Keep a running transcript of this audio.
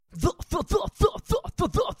The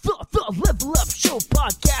Level Up Show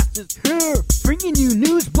podcast is here, bringing you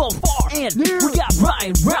news both far and near. We got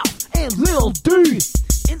Ryan, Ralph, and Lil D,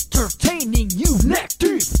 entertaining you neck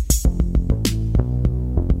deep.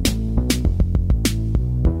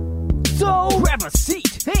 So grab a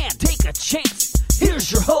seat and take a chance.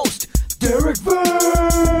 Here's your host, Derek Vance.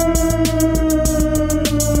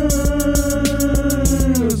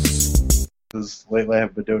 Because lately I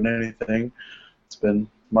haven't been doing anything. It's been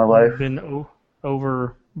my life. Been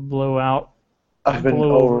over blowout. I've been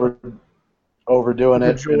overdoing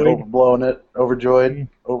it, and overblowing it, overjoyed,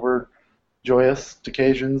 overjoyous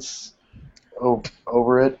occasions,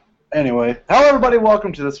 over it. Anyway, hello everybody,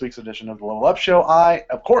 welcome to this week's edition of the Level Up Show. I,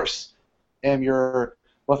 of course, am your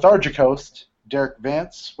lethargic host, Derek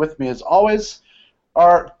Vance. With me, as always,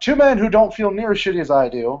 are two men who don't feel near as shitty as I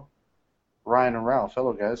do, Ryan and Ralph.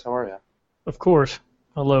 Hello, guys. How are you? Of course.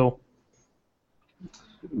 Hello.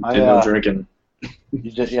 I did no drinking.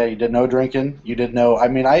 You did no drinking. You did no. I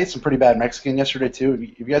mean, I ate some pretty bad Mexican yesterday too.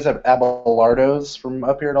 If you guys have abelardos from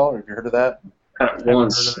up here at all, or have you heard of that?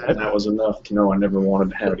 Once, and that was enough to know I never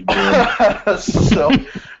wanted to have it again. So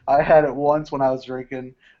I had it once when I was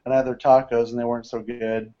drinking, and I had their tacos, and they weren't so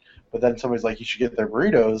good. But then somebody's like, you should get their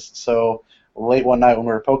burritos. So late one night when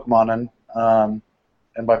we were Pokemoning, and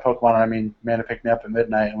by Pokemon I mean Amanda picked me up at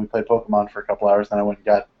midnight, and we played Pokemon for a couple hours. Then I went and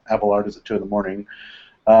got abelardos at 2 in the morning.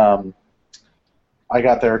 I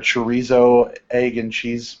got their chorizo, egg, and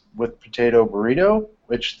cheese with potato burrito,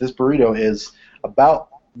 which this burrito is about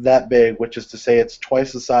that big, which is to say it's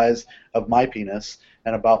twice the size of my penis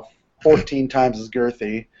and about 14 times as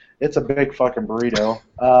girthy. It's a big fucking burrito.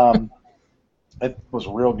 It was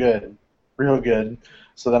real good, real good.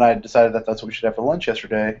 So then I decided that that's what we should have for lunch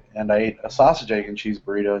yesterday, and I ate a sausage, egg, and cheese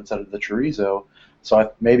burrito instead of the chorizo.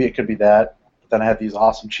 So maybe it could be that. But then I had these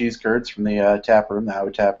awesome cheese curds from the tap room, the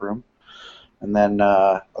Iowa tap room. And then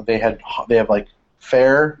they have like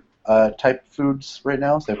fair type foods right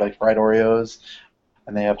now. So they have like fried Oreos,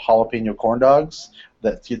 and they have jalapeno corn dogs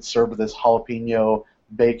that get served with this jalapeno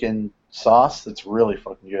bacon sauce that's really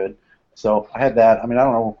fucking good. So I had that. I mean, I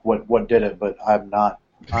don't know what did it, but I'm not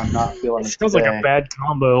feeling it. It sounds like a bad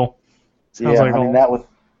combo. Sounds like I mean that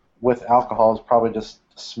with alcohol is probably just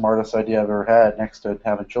the smartest idea I've ever had next to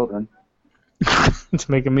having children. It's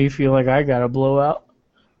making me feel like I got a blowout.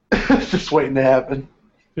 Just waiting to happen.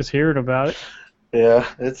 Just hearing about it. Yeah,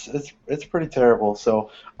 it's pretty terrible.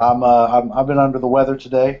 So I've been under the weather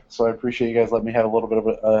today, so I appreciate you guys letting me have a little bit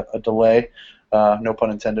of a delay. No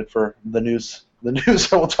pun intended for the news that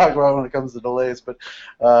we'll talk about when it comes to delays, but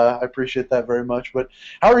I appreciate that very much. But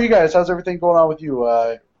how are you guys? How's everything going on with you?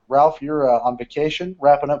 Ralph, you're on vacation,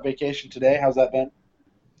 wrapping up vacation today. How's that been?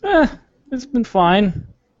 It's been fine.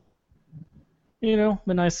 You know,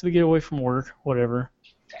 been nice to get away from work, whatever.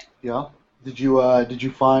 Yeah. Did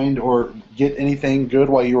you find or get anything good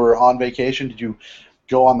while you were on vacation? Did you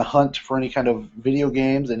go on the hunt for any kind of video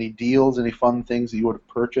games, any deals, any fun things that you would have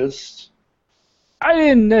purchased? I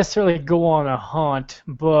didn't necessarily go on a hunt,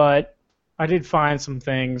 but I did find some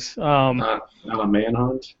things. Not a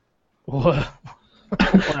manhunt? Well,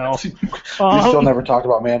 we still never talked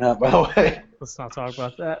about Manhunt, by the way. Let's not talk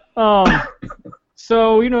about that.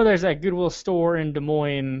 So, you know, there's that Goodwill store in Des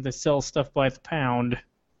Moines that sells stuff by the pound.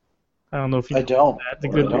 I don't know if you I don't. That.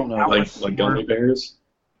 I don't know. Like gummy bears?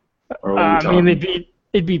 Or I mean,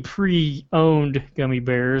 it'd be pre-owned gummy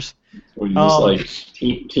bears. Were you just like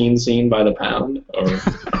teen scene by the pound? Or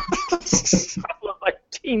I look like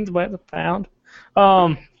teens by the pound.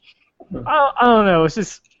 I don't know. It's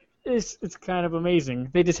just it's kind of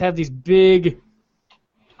amazing. They just have these big,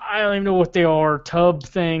 I don't even know what they are, tub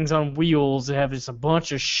things on wheels that have just a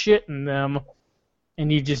bunch of shit in them,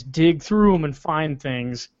 and you just dig through them and find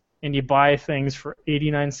things, and you buy things for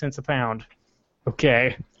 89 cents a pound.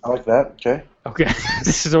 Okay. I like that. Okay.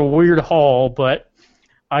 This is a weird haul, but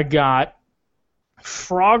I got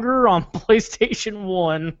Frogger on PlayStation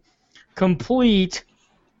 1 complete.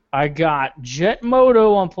 I got Jet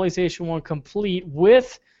Moto on PlayStation 1 complete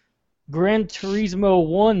with Gran Turismo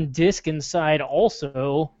 1 disc inside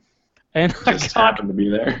also. And I just happened to be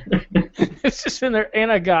there. It's just in there.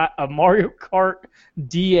 And I got a Mario Kart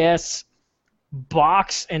DS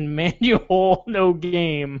box and manual, no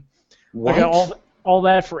game. What? I got all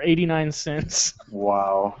that for 89 cents.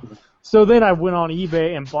 Wow. So then I went on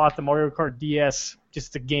eBay and bought the Mario Kart DS,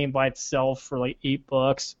 just the game by itself, for like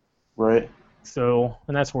 $8. Right. So,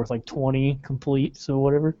 and that's worth like 20 complete, so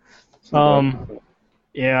whatever.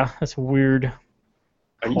 Yeah, that's weird.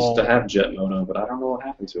 I used to have Jet Moto, but I don't know what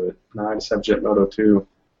happened to it. Now I just have Jet Moto 2.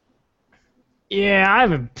 Yeah, I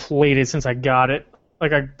haven't played it since I got it.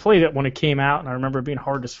 Like, I played it when it came out, and I remember it being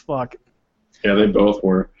hard as fuck. Yeah, they both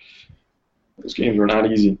were. Those games were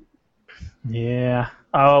not easy. Yeah.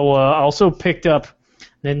 I also picked up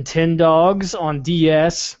Nintendogs on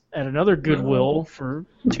DS at another Goodwill for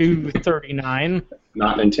 $2.39.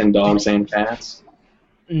 Not Nintendogs and Cats.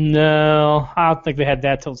 No, I don't think they had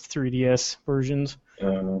that till 3DS versions.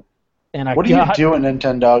 And what do you do in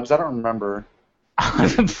Nintendogs? I don't remember. I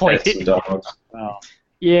haven't played Cats it. and dogs. Oh.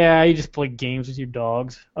 Yeah, you just play games with your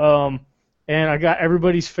dogs. And I got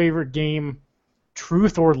everybody's favorite game,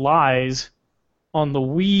 Truth or Lies, on the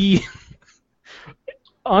Wii.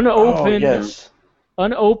 Unopened. Oh, yes.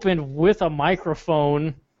 Unopened with a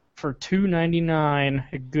microphone for $2.99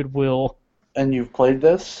 at Goodwill. And you've played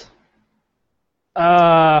this?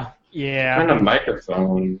 Yeah. What kind of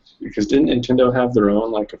microphone? Because didn't Nintendo have their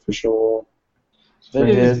own like official? They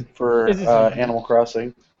did for Animal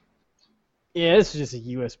Crossing. Yeah, this is just a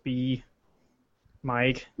USB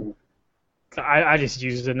mic. I just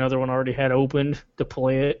used another one I already had opened to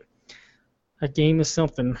play it. That game is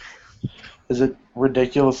something. Is it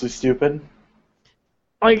ridiculously stupid?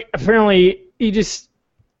 Like, apparently, you just,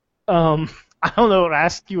 I don't know, it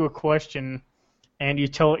asks you a question, and you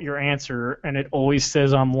tell it your answer, and it always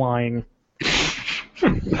says I'm lying.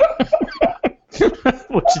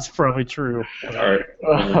 Which is probably true. All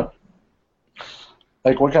right.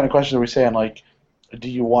 Like, what kind of question are we saying? Like, do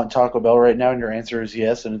you want Taco Bell right now? And your answer is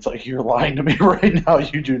yes, and it's like, you're lying to me right now.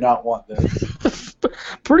 You do not want this.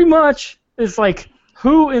 Pretty much. It's like,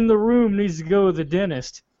 who in the room needs to go to the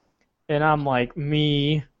dentist? And I'm like,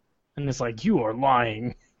 me. And it's like, you are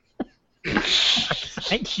lying.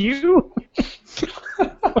 Thank you.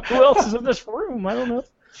 Who else is in this room? I don't know.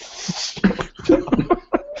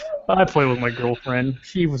 I play with my girlfriend.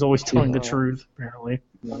 She was always telling the truth, apparently.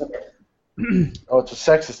 Oh, it's a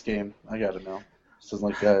sexist game. I gotta know. This isn't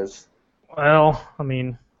like guys. Well, I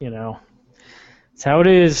mean, you know, it's how it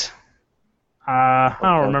is. I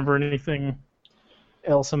don't remember anything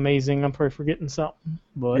else amazing. I'm probably forgetting something.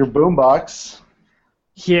 But Your boombox.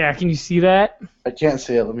 yeah, can you see that? I can't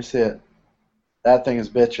see it. Let me see it. That thing is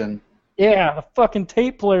bitching. Yeah, the fucking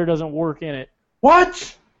tape player doesn't work in it. What?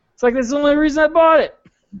 It's like that's the only reason I bought it.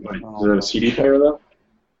 Like, is it a CD player though?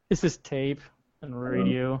 It's this tape and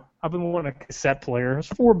radio. I've been wanting a cassette player. It's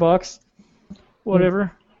 $4.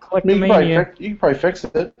 Whatever. I mean, Collectomania. you can probably fix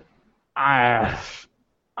it. I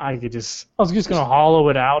could just. I was just gonna hollow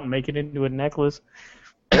it out and make it into a necklace.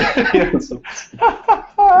 Yes.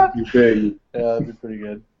 You big. Yeah, that'd be pretty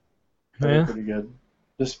good. That'd Yeah. be pretty good.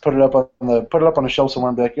 Just put it up on a shelf somewhere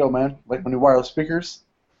and be like, "Yo, man, like my new wireless speakers."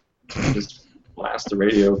 Just blast the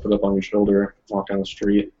radio, put it up on your shoulder, walk down the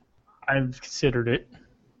street. I've considered it.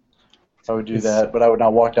 I would do that, but I would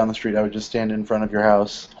not walk down the street. I would just stand in front of your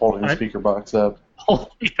house, holding the speaker box up.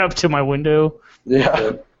 Holding it up to my window, Yeah,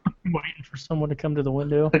 waiting for someone to come to the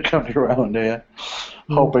window. come around, yeah,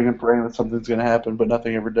 hoping and praying that something's gonna happen, but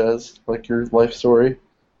nothing ever does. Like your life story,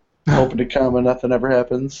 hoping to come and nothing ever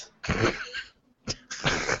happens.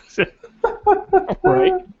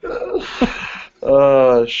 Right.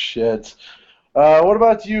 Oh shit. What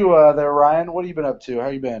about you there, Ryan? What have you been up to? How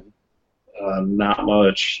you been? Not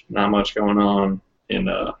much. Not much going on in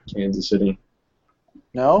Kansas City.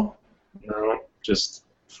 No? No, just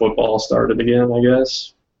football started again, I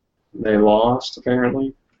guess. They lost,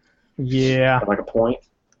 apparently. Yeah, By like a point.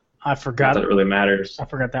 I Not forgot. that it really matters. I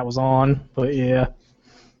forgot that was on, but yeah.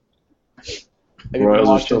 Have you been Royals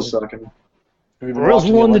are watching- still sucking. have you been Royals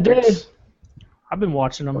watching the won today. Olympics? I've been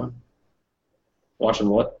watching them. Watching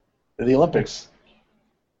what? The Olympics.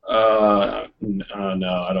 No,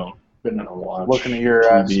 I don't. Been I don't watch. looking at your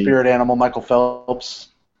TV. spirit animal, Michael Phelps.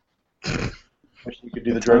 Wish you could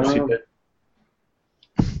do the drug suit bit.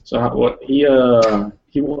 So what? He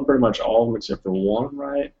won pretty much all of them except for one,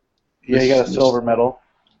 right? Yeah, he got a This- silver medal.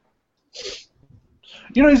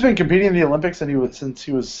 You know, he's been competing in the Olympics since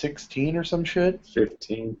he was 16 or some shit.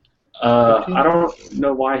 15. 15? I don't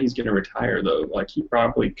know why he's going to retire though. Like he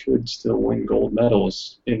probably could still win gold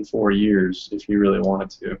medals in 4 years if he really wanted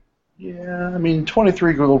to. Yeah, I mean,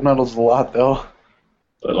 23 gold medals is a lot, though.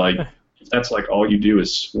 But like, if that's like all you do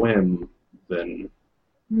is swim, then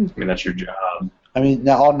I mean that's your job. I mean,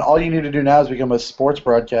 now all you need to do now is become a sports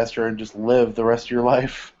broadcaster and just live the rest of your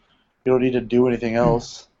life. You don't need to do anything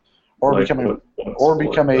else, or Like, become a what or sport,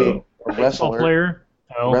 become a though? Baseball wrestler. player?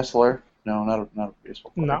 No, Wrestler? No, not a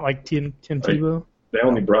baseball player. not like Tim Like- Tebow. They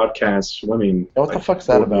only broadcast swimming. Yeah, what the like, fuck's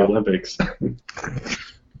that for the about? Olympics.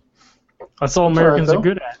 That's all That's Americans all right, are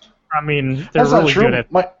good at. I mean, they're That's not really true. good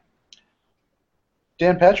at.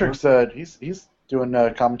 Dan Patrick said he's doing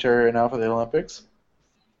commentary now for the Olympics.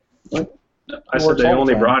 I Works said they all the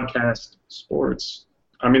only time. broadcast sports.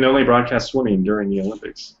 I mean, they only broadcast swimming during the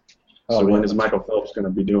Olympics. So yeah, when is Michael Phelps going to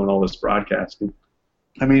be doing all this broadcasting?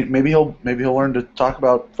 I mean, maybe he'll learn to talk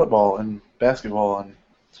about football and basketball and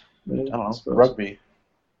Yeah, I don't know, suppose. rugby.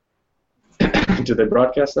 Do they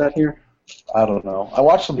broadcast that here? I don't know. I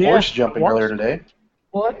watched some Yeah, horse jumping I watched- earlier today.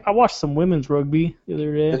 What? I watched some women's rugby the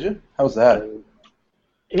other day. Did you? How was that?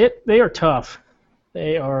 They are tough.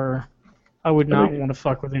 They are. I would not they- want to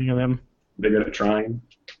fuck with any of them. They're good at trying.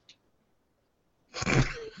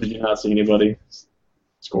 Did you not see anybody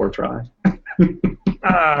score a try?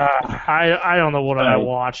 I don't know what I Right.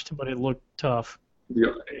 watched, but it looked tough.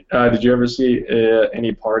 Did you ever see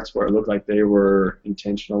any parts where it looked like they were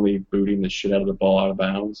intentionally booting the shit out of the ball out of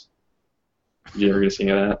bounds? Did you ever get to see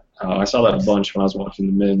any of that? I saw that a bunch when I was watching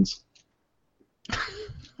the men's.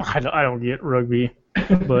 I don't get rugby,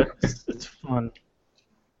 but it's fun.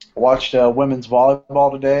 I watched women's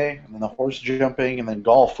volleyball today, and then the horse jumping, and then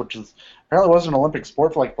golf, which is apparently wasn't an Olympic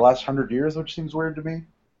sport for like the last 100 years, which seems weird to me.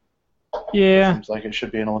 Yeah, Seems like it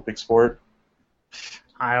should be an Olympic sport.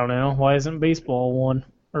 I don't know. Why isn't baseball one?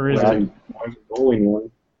 Or is Right. it? Why is bowling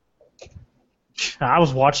one? I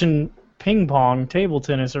was watching ping pong, table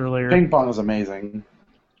tennis earlier. Ping pong is amazing.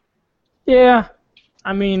 Yeah,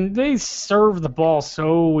 I mean they serve the ball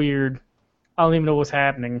so weird. I don't even know what's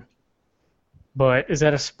happening. But is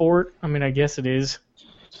that a sport? I mean, I guess it is.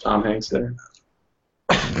 Tom Hanks there.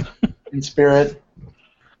 In spirit,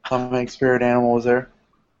 Tom Hanks' spirit animal was there.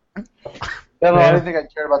 I don't know. I Yeah. didn't think I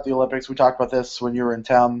cared about the Olympics. We talked about this when you were in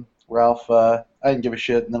town, Ralph. I didn't give a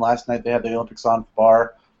shit. And then last night they had the Olympics on at the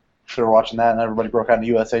bar. So we were watching that, and everybody broke out in the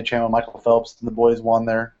USA channel. Michael Phelps and the boys won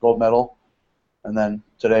their gold medal. And then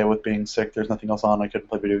today, with being sick, there's nothing else on. I couldn't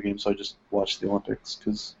play video games, so I just watched the Olympics.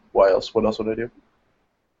 Because why else? What else would I do?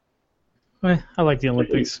 I like the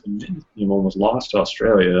Olympics. The men's team almost lost to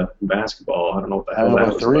Australia in basketball. I don't know what the I hell won that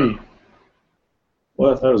by was 3. about.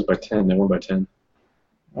 Well, I thought it was by 10. They won by 10.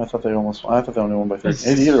 I thought they only won by 3. It's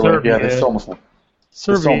Either way, Serbia. yeah, they still almost.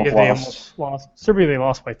 Serbia, almost they lost. almost lost. Serbia, they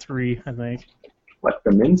lost by 3, I think. What,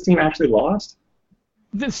 the men's team actually lost?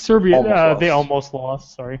 Serbia, Almost lost. they almost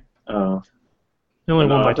lost. Sorry, Oh, they only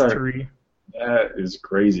No, won I by thought- 3. that is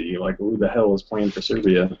crazy. Like, who the hell is playing for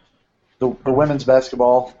Serbia? The women's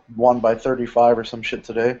basketball won by 35 or some shit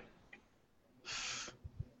today.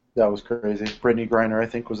 That was crazy. Brittany Griner, I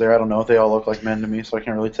think, was there. I don't know. They all look like men to me, so I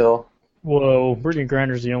can't really tell. Whoa, Brittany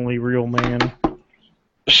Griner's the only real man.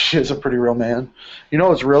 She is a pretty real man. You know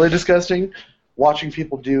what's really disgusting? Watching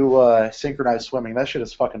people do synchronized swimming. That shit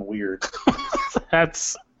is fucking weird.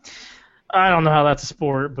 That's. I don't know how that's a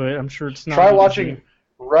sport, but I'm sure it's not. Try easy. watching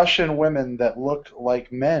Russian women that look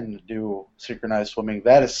like men do synchronized swimming.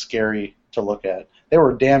 That is scary to look at. They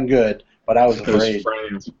were damn good, but I was It was afraid.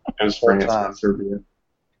 France. It was Whole France, time. not Serbia.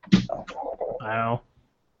 Wow.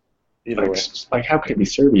 Either way. Like, how could it be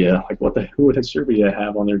Serbia? Like, who would Serbia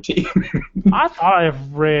have on their team? I thought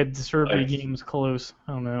I've read the Serbia Like- games close.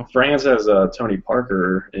 I don't know. France has Tony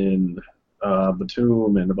Parker and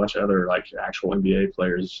Batum and a bunch of other like actual NBA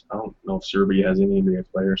players. I don't know if Serbia has any NBA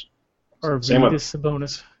players. Or Same with- Vitas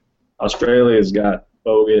Sabonis. Australia's got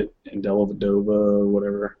Bogut and Dellavedova,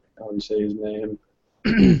 whatever how you say his name.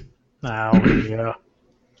 Oh, yeah.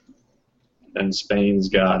 And Spain's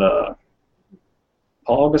got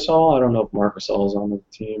Paul Gasol. I don't know if Marc Gasol's on the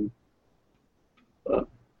team. Did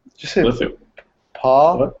you say Lithu-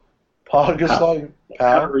 Pa? What? Pa Gasol? Pa?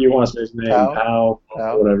 However you want to say his name, Pau?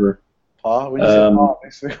 Pau, whatever. Pa? When you say Um, Pa, it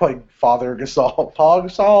makes me like Father Gasol. Pa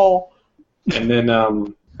Gasol. And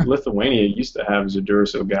then Lithuania used to have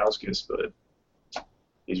Zaduras Ilgauskas, but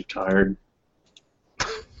he's retired.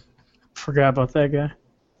 Forgot about that guy.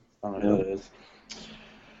 I don't know who that is.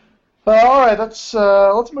 All right,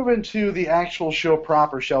 let's move into the actual show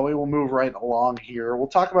proper, shall we? We'll move right along here. We'll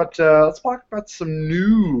talk about let's talk about some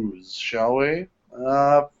news, shall we?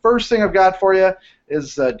 First thing I've got for you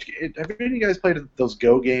is have any of you guys played those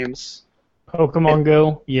Go games? Pokemon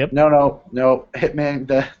Go. Yep. No, Hitman,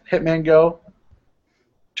 the Hitman Go,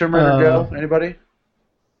 Tomb Raider Go. Anybody?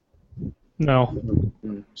 No.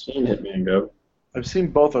 Seen Hitman Go. I've seen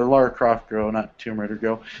both, or Lara Croft Go, not Tomb Raider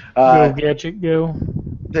Go. Go Gadget Go.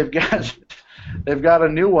 They've got a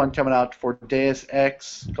new one coming out for Deus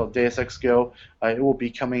Ex called Deus Ex Go. It will be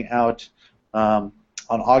coming out on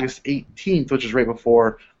August 18th, which is right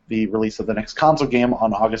before the release of the next console game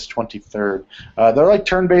on August 23rd. They're like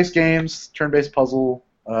turn-based games, turn-based puzzle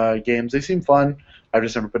games. They seem fun. I've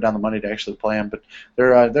just never put down the money to actually play them, but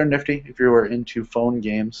they're nifty. If you are into phone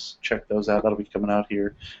games, check those out. That'll be coming out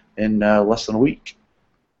here in less than a week.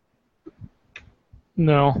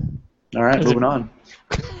 No. All right, Is moving it- on.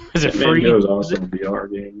 Is it Hitman free? Go is Is also it? a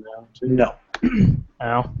VR game now, too. No,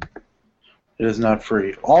 No. It is not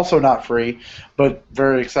free. Also not free, but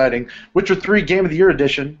very exciting. Witcher 3 Game of the Year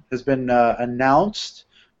Edition has been announced.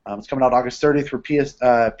 It's coming out August 30th for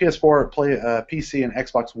PS4, PC, and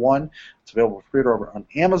Xbox One. It's available for pre-order over on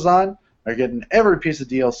Amazon. They're getting every piece of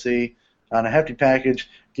DLC on a hefty package.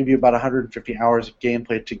 Give you about 150 hours of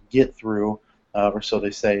gameplay to get through, or so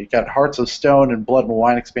they say. You got Hearts of Stone and Blood and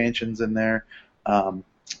Wine expansions in there.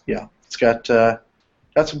 It's got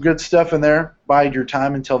some good stuff in there. Bide your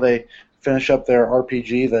time until they finish up their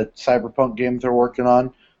RPG, the Cyberpunk game they're working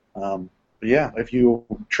on. But yeah, if you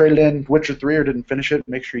traded in Witcher 3 or didn't finish it,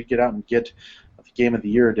 make sure you get out and get the Game of the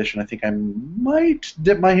Year edition. I think I might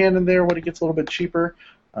dip my hand in there when it gets a little bit cheaper.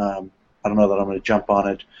 I don't know that I'm going to jump on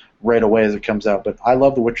it right away as it comes out, but I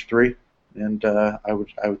love The Witcher 3, and I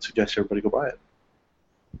would suggest everybody go buy it.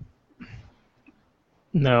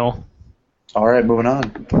 No. All right, moving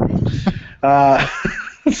on.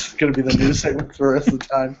 It's going to be the news segment for the rest of the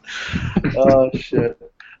time. Oh, shit.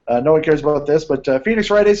 No one cares about this, but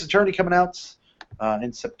Phoenix Wright Ace Attorney coming out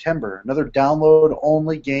in September. Another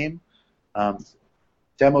download-only game.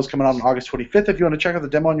 Demo's coming out on August 25th if you want to check out the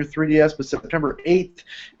demo on your 3DS, but September 8th,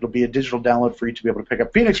 it'll be a digital download for you to be able to pick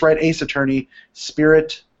up Phoenix Wright Ace Attorney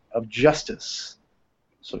Spirit of Justice.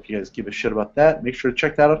 So if you guys give a shit about that, make sure to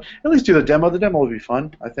check that out. At least do the demo. The demo will be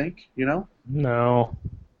fun, I think, you know? No.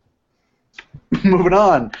 Moving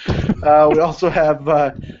on. We also have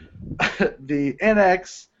the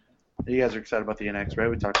NX. You guys are excited about the NX, right?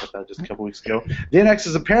 We talked about that just a couple weeks ago. The NX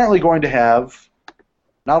is apparently going to have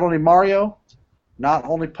not only Mario, not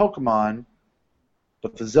only Pokemon,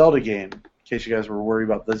 but the Zelda game, in case you guys were worried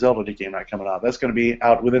about the Zelda game not coming out. That's going to be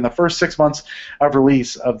out within the first 6 months of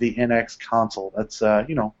release of the NX console. That's,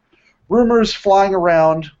 rumors flying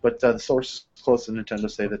around, but the sources close to Nintendo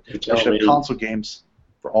say that they should have console games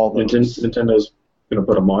for all those. Nintendo's going to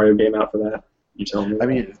put a Mario game out for that? You tell me. I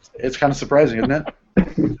mean, it's kind of surprising, isn't it?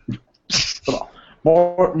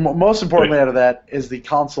 But most importantly out of that is the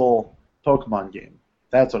console Pokemon game.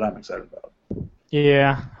 That's what I'm excited about.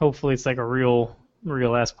 Yeah, hopefully it's like a real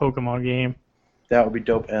ass Pokemon game. That would be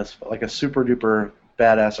dope as like a super duper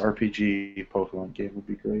badass RPG Pokemon game would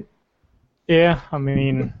be great. Yeah, I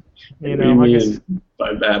mean, I guess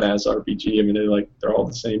by badass RPG, I mean they're all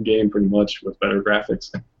the same game pretty much with better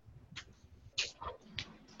graphics.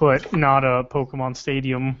 But not a Pokemon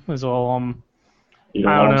Stadium is all. You know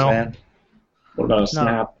I don't know. What about a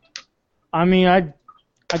Snap? I mean, I'd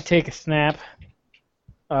take a Snap.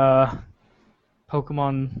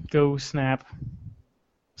 Pokemon Go Snap.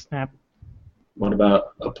 What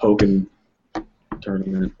about a Pokken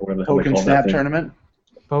tournament? Or the Pokken Snap tournament?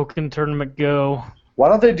 Pokken Tournament Go. Why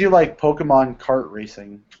don't they do like Pokemon kart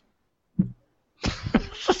racing?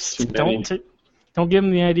 Don't give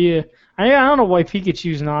them the idea. I don't know why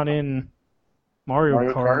Pikachu's not in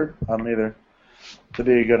Mario Kart. I don't either. That'd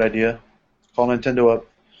be a good idea. Call Nintendo up.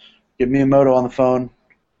 Get Miyamoto on the phone.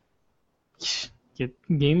 Get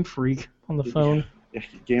Game Freak on the phone. Yeah,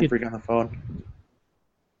 Game Freak on the phone.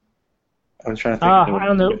 I was trying to think. I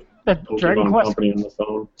don't know. That Dragon Quest company on the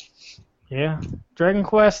phone. Yeah, Dragon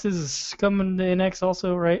Quest is coming to NX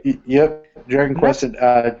also, right? Yep, Dragon Quest and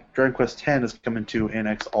Dragon Quest X is coming to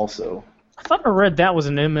NX also. I thought I read that was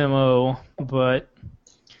an MMO, but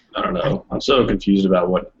I don't know. I'm so confused about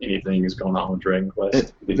what anything is going on with Dragon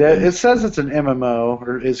Quest. It says it's an MMO,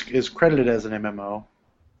 or is credited as an MMO.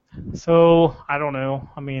 So, I don't know.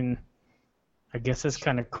 I mean, I guess it's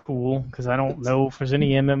kind of cool, because I don't know if there's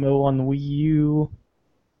any MMO on the Wii U.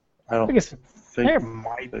 I guess there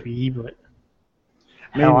might be, but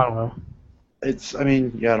I don't know. I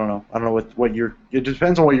don't know. I don't know what your. It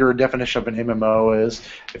depends on what your definition of an MMO is.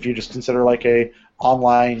 If you just consider like a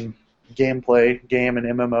online gameplay game an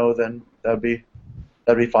MMO, then that'd be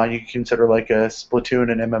fine. You could consider like a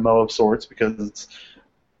Splatoon an MMO of sorts because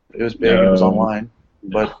it was big, it was online.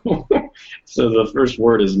 But so the first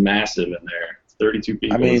word is massive in there. 32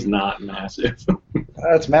 people is not massive.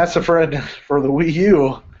 That's massive for the Wii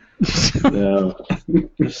U. No.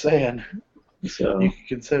 Just saying. So you can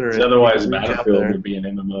consider it. Otherwise, Battlefield would be an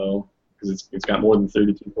MMO because it's got more than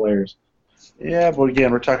 32 players. Yeah, but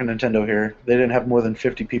again, we're talking Nintendo here. They didn't have more than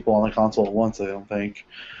 50 people on the console at once, I don't think.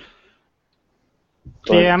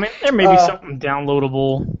 But, yeah, I mean, there may be something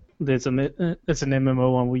downloadable that's an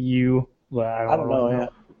MMO on Wii U. But I don't know.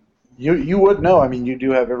 Yeah. You would know. I mean, you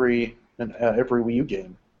do have every Wii U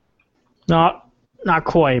game. Not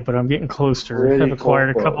quite, but I'm getting closer. I've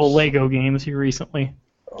acquired a couple of Lego games here recently.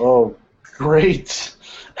 Oh, great!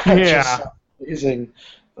 That's just amazing.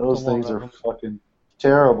 Those things are fucking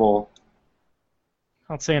terrible.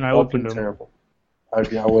 Not saying I opened them. Terrible. I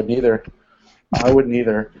wouldn't either. I wouldn't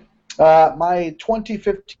either. My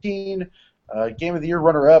 2015 Game of the Year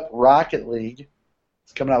runner-up, Rocket League.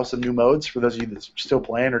 It's coming out with some new modes for those of you that's still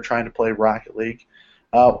playing or trying to play Rocket League.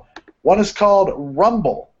 One is called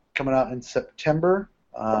Rumble, coming out in September.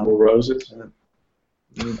 Rumble Roses?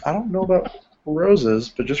 I don't know about Roses,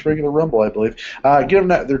 but just regular Rumble, I believe. Get them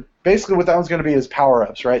that. They're basically what that one's going to be is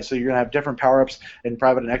power-ups, right? So you're going to have different power-ups in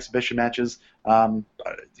private and exhibition matches.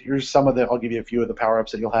 Here's some of the. I'll give you a few of the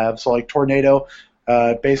power-ups that you'll have. So like Tornado,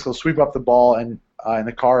 basically sweep up the ball and in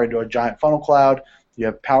the car into a giant funnel cloud. You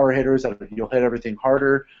have power hitters that you'll hit everything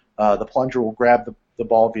harder. The plunger will grab the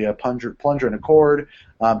ball via plunger and a cord.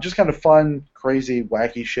 Just kind of fun, crazy,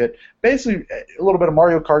 wacky shit. Basically, a little bit of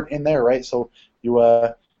Mario Kart in there, right? So you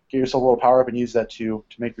get yourself a little power up and use that to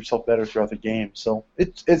make yourself better throughout the game. So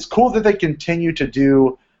it's cool that they continue to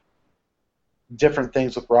do different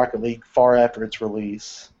things with Rocket League far after its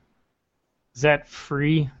release. Is that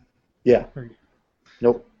free? Yeah.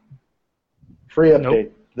 Nope. Free update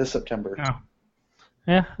Nope. this September. Oh.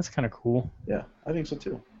 Yeah, that's kind of cool. Yeah, I think so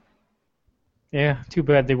too. Yeah, too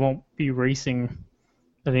bad they won't be racing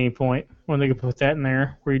at any point when they could put that in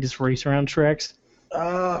there where you just race around tracks.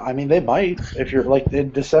 I mean, they might. If you're like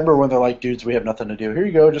in December when they're like, dudes, we have nothing to do. Here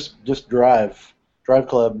you go, just drive. Drive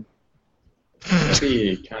club. That'd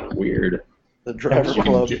be kind of weird. The driver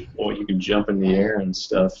club. You can jump in the air and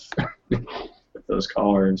stuff with those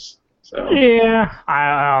cars. So. Yeah,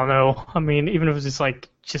 I don't know. I mean, even if it's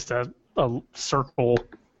just a circle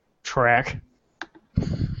track,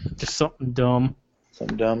 just something dumb.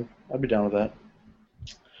 Something dumb. I'd be down with that.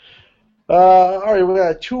 All right, we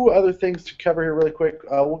got two other things to cover here really quick.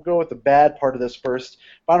 We'll go with the bad part of this first.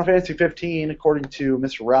 Final Fantasy 15, according to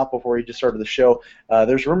Mr. Ralph before he just started the show,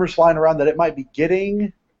 there's rumors flying around that it might be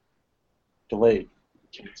getting delayed.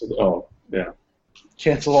 Canceled. Oh, yeah.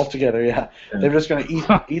 Canceled altogether, yeah. They're just going to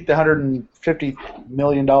eat the $150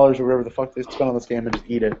 million or whatever the fuck they spent on this game and just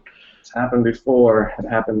eat it. It's happened before. It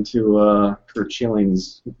happened to Kurt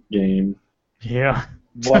Schilling's game. Yeah.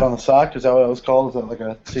 Blood on the Sock, is that what it was called? Is that like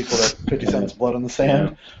a sequel to 50 Cent's Blood on the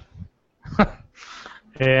Sand?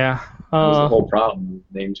 Yeah. That was the whole problem.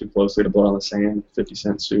 Named too closely to Blood on the Sand. 50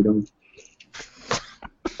 Cent sued him.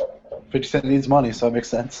 50 Cent needs money, so that makes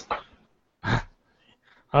sense.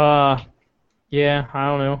 Yeah, I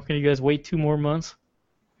don't know. Can you guys wait 2 more months?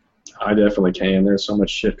 I definitely can. There's so much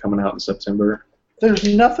shit coming out in September. There's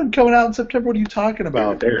nothing coming out in September. What are you talking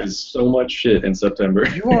about? Dude, there is so much shit in September.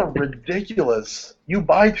 You are ridiculous. You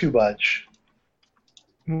buy too much.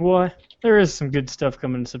 What? There is some good stuff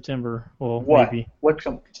coming in September. Well, What? maybe.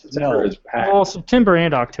 September is packed. Well, September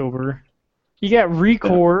and October. You got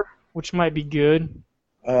Recore, which might be good.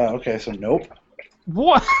 Okay, so nope.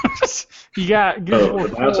 What? You got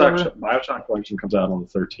Good The Bioshock collection comes out on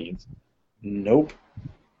the 13th. Nope.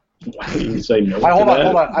 Why do you say no? Hold on.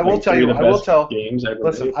 I will Like, tell three you. of the I will best tell. games ever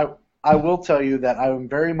Listen, made? I will tell you that I am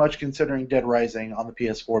very much considering Dead Rising on the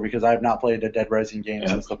PS4 because I have not played a Dead Rising game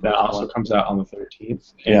since the that first also one. comes out on the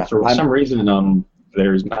 13th. And Yeah, for some reason,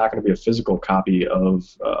 there's not going to be a physical copy of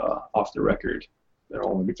Off the Record.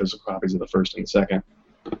 There'll only be physical copies of the first and second.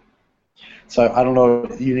 So I don't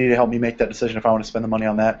know. You need to help me make that decision if I want to spend the money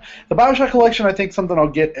on that. The Bioshock collection, I think, something I'll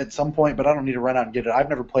get at some point, but I don't need to run out and get it. I've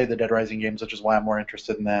never played the Dead Rising games, which is why I'm more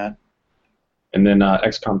interested in that. And then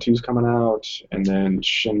XCOM 2 is coming out, and then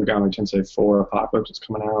Shin Megami Tensei 4 Apocalypse is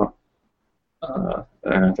coming out.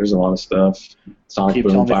 There's a lot of stuff. Sonic Keep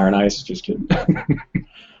Boom, telling me. Fire and Ice, just kidding.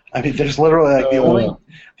 I mean, there's literally like the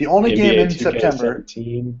only game in 2K17 September. comes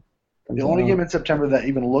The only out. game in September that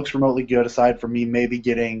even looks remotely good, aside from me maybe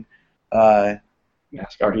getting,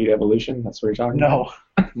 NASCAR Heat Evolution, that's what you're talking about?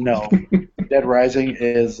 no, Dead Rising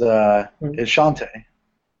is Shantae.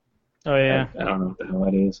 Oh, yeah. I don't know what the hell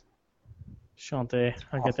that is. Shantae.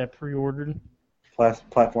 I got that pre-ordered.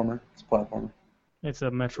 Platformer. It's a platformer. It's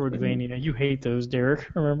a Metroidvania. You hate those,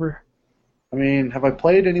 Derek, remember? I mean, have I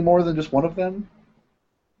played any more than just one of them?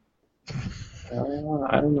 I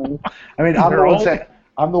don't know. I mean,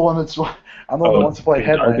 I'm the one that wants to play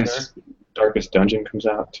Headlander. Darkest Dungeon comes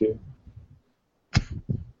out too.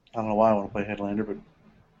 I don't know why I want to play Headlander, but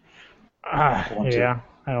Yeah,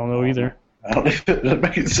 I don't know either. I don't know if it doesn't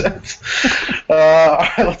make any sense. All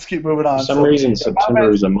right, let's keep moving on. For some reason, September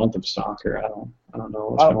is a month of soccer. I don't know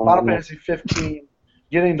what's going on. Final Fantasy 15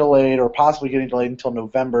 getting delayed or possibly getting delayed until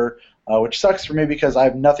November, which sucks for me because I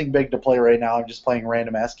have nothing big to play right now. I'm just playing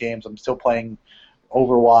random ass games. I'm still playing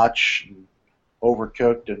Overwatch, and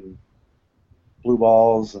Overcooked, and Blue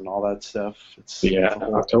Balls, and all that stuff.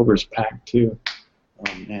 October's packed too.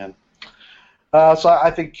 Oh man. So I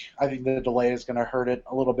think the delay is going to hurt it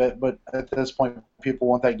a little bit, but at this point, people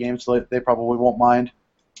want that game, so they probably won't mind.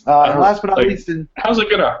 And last but not least, how's it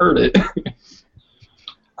gonna hurt it?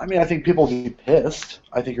 I mean, I think people will be pissed.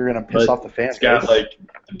 I think you're going to piss off the fans. It's got like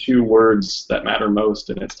the 2 words that matter most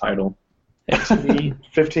in its title. XP.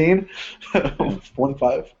 15?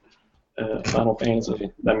 1-5. Final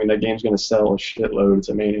Fantasy. I mean, that game's going to sell a shitload. It's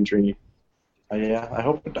a main entry. Yeah, I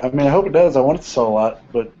hope it does. I want it to sell a lot,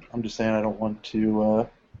 but I'm just saying I don't want to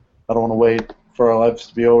wait for our lives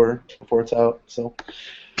to be over before it's out. So,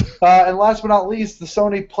 and last but not least, the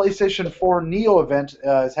Sony PlayStation 4 Neo event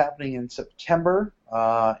is happening in September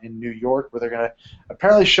in New York, where they're going to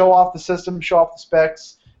apparently show off the system, show off the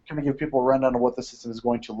specs, kind of give people a rundown of what the system is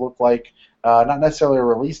going to look like. Not necessarily a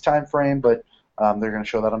release time frame, but they're going to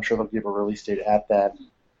show that. I'm sure they'll give a release date at that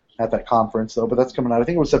conference, though. But that's coming out. I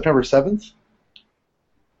think it was September 7th.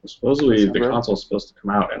 Supposedly the console's supposed to come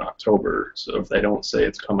out in October, so if they don't say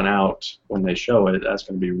it's coming out when they show it, that's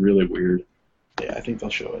going to be really weird. Yeah, I think they'll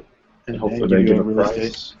show it. And hopefully they give a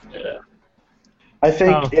price. Yeah. I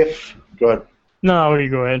think if... Go ahead. No, you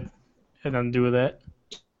go ahead. Had nothing to do with that.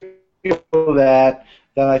 That,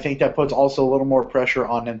 then I think that puts also a little more pressure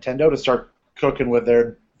on Nintendo to start cooking with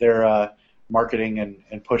their marketing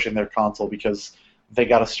and pushing their console, because they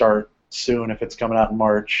got to start soon if it's coming out in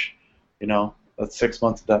March. You know, that's 6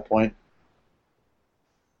 months at that point.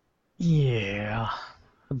 Yeah,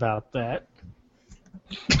 about that.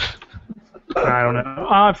 I don't know.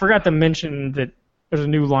 I forgot to mention that there's a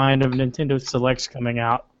new line of Nintendo Selects coming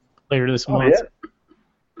out later this month.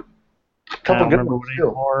 Yeah. A couple good ones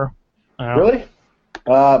too. Really?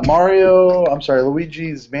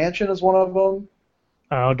 Luigi's Mansion is one of them.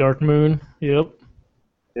 Oh, Dark Moon. Yep.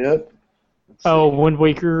 Oh, Wind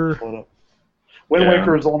Waker. Wind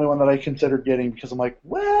Waker is the only one that I considered getting, because I'm like,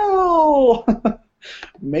 well,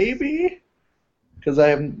 maybe, because I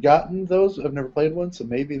haven't gotten those. I've never played one, so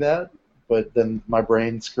maybe that. But then my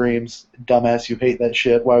brain screams, dumbass, you hate that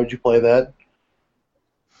shit. Why would you play that?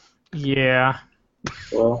 Yeah.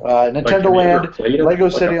 Well, Nintendo Land, Lego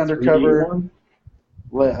City Undercover,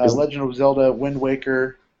 Legend of Zelda, Wind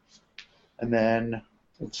Waker, and then,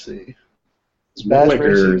 let's see. Wind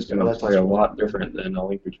Waker is going to play a lot different than A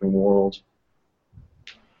Link Between Worlds.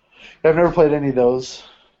 I've never played any of those.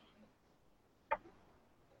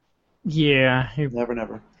 Yeah.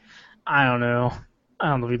 Never. I don't know. I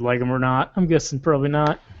don't know if you'd like them or not. I'm guessing probably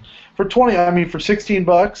not. For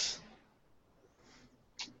 $16.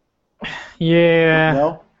 Yeah.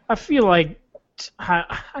 No? I feel like,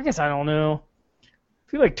 I guess I don't know. I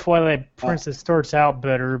feel like Twilight Princess starts out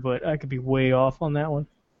better, but I could be way off on that one.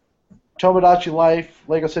 Tomodachi Life,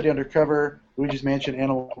 Lego City Undercover, Luigi's Mansion,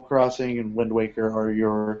 Animal Crossing, and Wind Waker are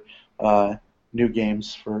your new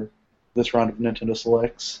games for this round of Nintendo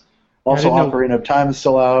Selects. Also, Ocarina of Time is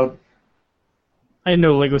still out. I didn't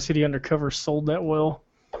know Lego City Undercover sold that well.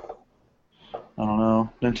 I don't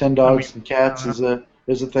know. Nintendogs and Cats is a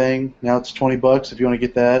thing. Now it's $20 if you want to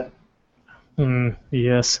get that.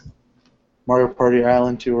 Yes. Mario Party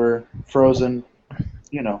Island Tour, Frozen,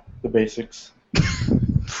 you know, the basics.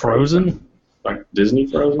 Frozen? Like Disney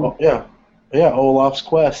Frozen? Oh, yeah, Olaf's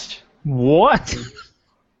Quest. What?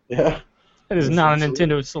 Yeah. That is not a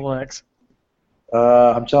Nintendo Selects.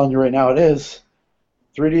 I'm telling you right now, it is.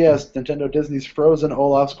 3DS, Nintendo Disney's Frozen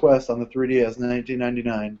Olaf's Quest on the 3DS in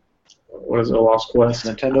 1999. What is Olaf's Quest?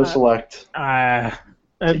 Nintendo Select.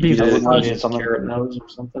 That'd be Carrot Nose or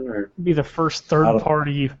something, or be the first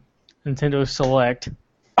third-party Nintendo Select.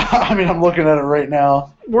 I mean, I'm looking at it right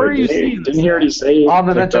now. Where are you seeing this? Didn't he already say on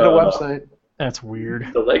the Nintendo website? That's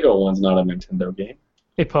weird. The Lego one's not a Nintendo game.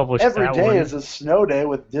 They published Every that day one. is a snow day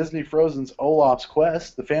with Disney Frozen's Olaf's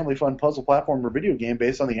Quest, the family fun puzzle platformer video game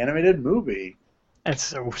based on the animated movie. That's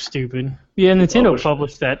so stupid. Yeah, Nintendo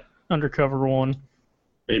published that Undercover one.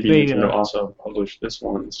 Maybe Nintendo also published this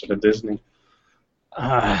one instead of Disney.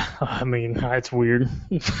 I mean, it's weird.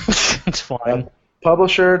 It's fine.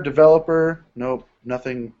 Publisher, developer, nope,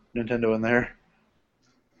 nothing Nintendo in there.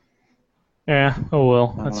 Yeah, oh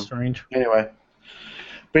well, that's strange. Anyway.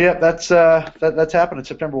 But yeah, that's happening in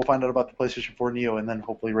September. We'll find out about the PlayStation 4 Neo, and then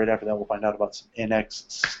hopefully right after that we'll find out about some NX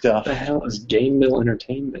stuff. What the hell is Game Mill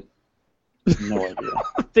Entertainment? No idea.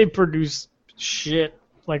 They produce shit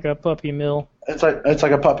like a puppy mill. It's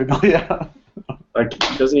like a puppy mill, yeah. Like,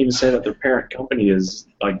 it doesn't even say that their parent company is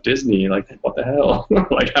like Disney. Like, what the hell?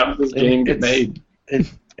 Like, how did this game get made? It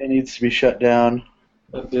needs to be shut down.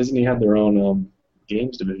 But Disney had their own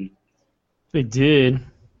games division. They did.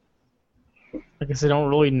 I guess they don't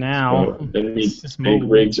really now. So they need big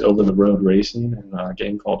rigs over the road racing and a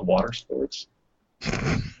game called Water Sports.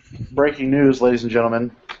 Breaking news, ladies and gentlemen.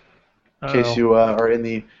 In case you are in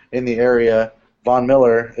the area, Von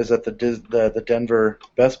Miller is at the Denver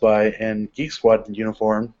Best Buy in Geek Squad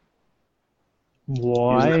uniform.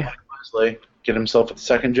 Why? get himself a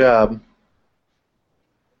second job.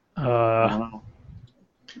 I don't Uh, know.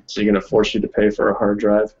 So you're gonna force you to pay for a hard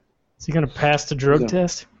drive? is he gonna pass the drug Yeah.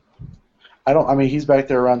 test? I mean, he's back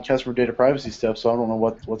there around customer data privacy stuff, so I don't know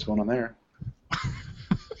what's going on there.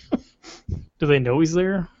 Do they know he's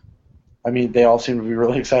there? I mean, they all seem to be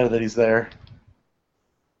really excited that he's there.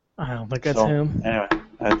 I don't think that's So, him. Anyway,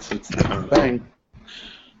 it's a thing.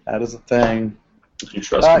 That is a thing. Do you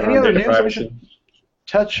trust Any your own other data news that we privacy?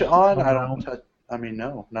 Touch on? Oh, I no. don't touch. I mean,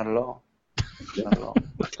 no, not at all. Not at all.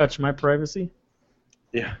 Touch my privacy?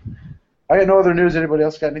 Yeah. I got no other news. Anybody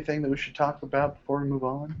else got anything that we should talk about before we move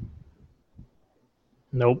on?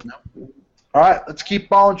 Nope. All right, let's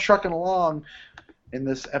keep on trucking along in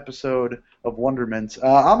this episode of Wonderments.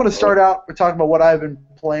 I'm going to start out with talking about what I've been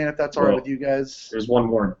playing, if that's all right Well, with you guys. There's one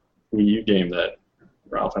more Wii U game that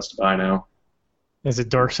Ralph has to buy now. Is it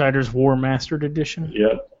Darksiders War Mastered Edition?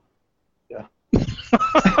 Yep.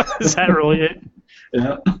 Is that really it?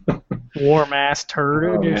 Yeah. War Mastered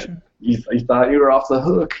Oh, man. Edition? You thought you were off the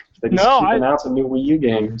hook. They just No, keep I- announcing new Wii U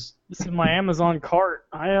games. This is my Amazon cart.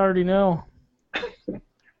 I already know. It's At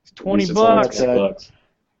least $20. it's only bucks. $20.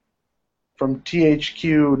 From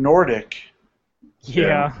THQ Nordic.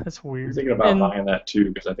 Yeah, that's I'm weird. thinking about And, buying that too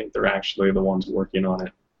because I think they're actually the ones working on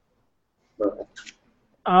it. But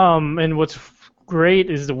and what's great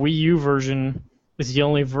is the Wii U version is the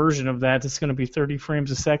only version of that that's going to be 30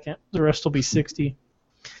 frames a second. The rest will be 60.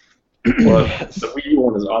 the Wii U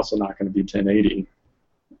one is also not going to be 1080.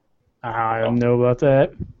 I don't know about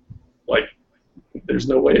that. Like, there's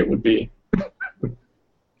no way it would be.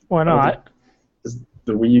 Why not?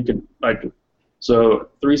 The Wii U could so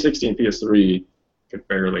 360 and PS3 could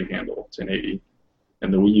barely handle 1080,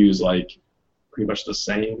 and the Wii U is like pretty much the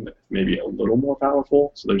same, maybe a little more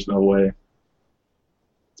powerful. So there's no way.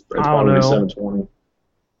 It's I don't probably know. 720.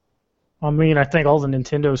 I mean, I think all the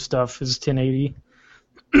Nintendo stuff is 1080.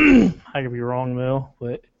 I could be wrong though,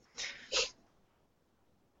 but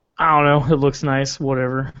I don't know. It looks nice.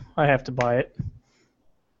 Whatever. I have to buy it.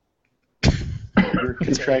 You're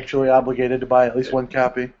contractually obligated to buy at least one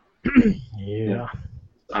copy. Yeah.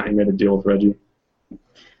 I made a deal with Reggie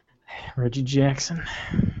Reggie Jackson.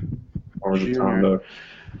 or was it Junior. Tom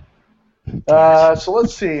Doe? So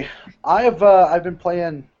let's see. I've been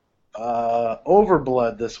playing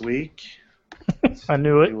Overblood this week. I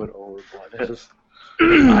knew See it. what Overblood is.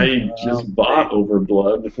 I just bought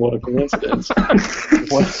Overblood. What a coincidence!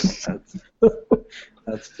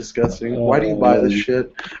 That's disgusting. Why do you buy this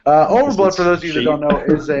shit? Overblood, for those of you that don't know,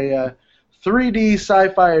 is a 3D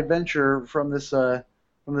sci-fi adventure from this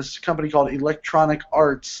company called Electronic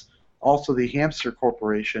Arts, also the Hamster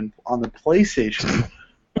Corporation, on the PlayStation.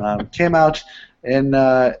 Came out in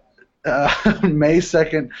May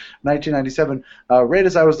 2nd, 1997, right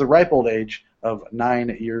as I was the ripe old age of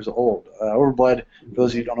 9 years old. Overblood, for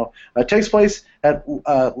those of you who don't know, takes place at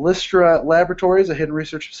Lystra Laboratories, a hidden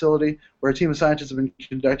research facility where a team of scientists have been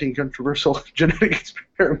conducting controversial genetic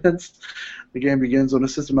experiments. The game begins when a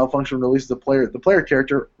system malfunction releases the player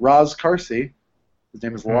character, Roz Carsey. His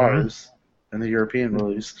name is Lars in the European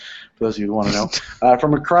release, for those of you who want to know,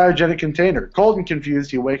 from a cryogenic container. Cold and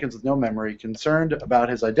confused, he awakens with no memory. Concerned about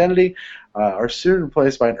his identity, are soon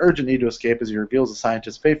replaced by an urgent need to escape as he reveals the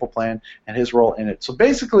scientist's fateful plan and his role in it. So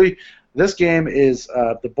basically, this game is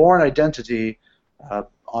the Bourne Identity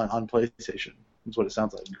on PlayStation. That's what it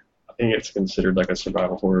sounds like. I think it's considered like a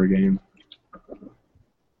survival horror game.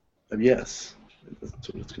 Yes, that's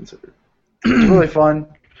what it's considered. It's really fun.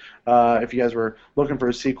 If you guys were looking for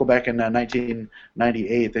a sequel back in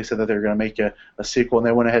 1998, they said that they were going to make a sequel, and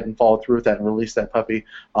they went ahead and followed through with that and released that puppy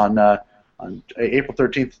on April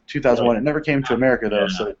 13th, 2001. It never came to America, though,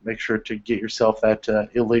 so make sure to get yourself that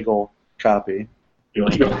illegal copy. You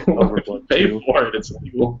like Overblood pay 2. for it? It's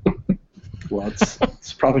legal. Well,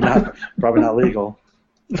 it's probably not legal.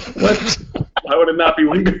 What? Why would it not be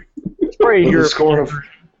legal? Pretty With a European. score of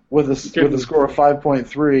with a score of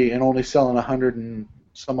 5.3 and only selling 100 and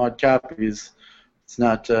some odd copies, it's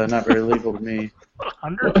not very legal to me.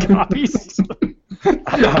 100 copies?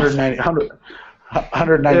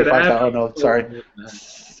 195,000. Oh no, sorry.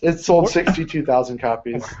 It sold 62,000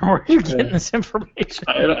 copies. Where are you getting this information?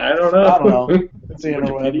 I don't know. I don't know. It's the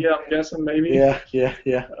interweb. Wikipedia, I'm guessing, maybe? Yeah.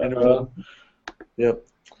 Yep.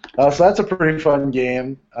 So that's a pretty fun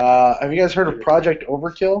game. Have you guys heard of Project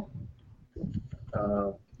Overkill?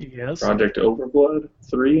 Yes. Project Overblood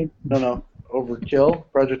 3? No. Overkill.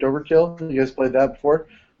 Project Overkill. You guys played that before?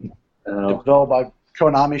 No. Developed by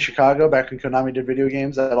Konami Chicago, back when Konami did video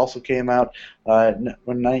games. That also came out in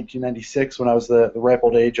 1996 when I was the ripe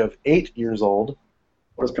old age of 8 years old.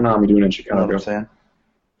 What's Konami doing in You know what Chicago? I'm saying?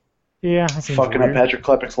 Yeah, that seems Fucking weird. up Patrick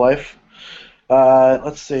Klepek's life.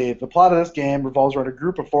 Let's see. The plot of this game revolves around a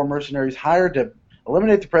group of 4 mercenaries hired to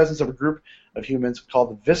eliminate the presence of a group of humans called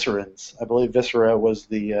the Viscerans. I believe Viscera was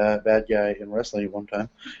the bad guy in wrestling at one time.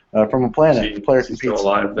 From a planet. The player Is he still competes.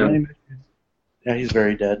 alive then? Yeah, he's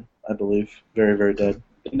very dead, I believe. Very, very dead.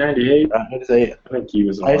 In 98? It is a I think he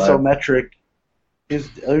was alive. isometric. He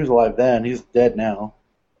was alive then. He's dead now.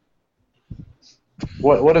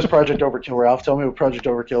 What is Project Overkill, Ralph? Tell me what Project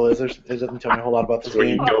Overkill is. It doesn't tell me a whole lot about this Where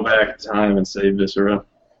you game. go back in time and save Viscera.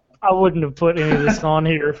 I wouldn't have put any of this on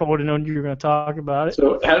here if I would have known you were going to talk about it.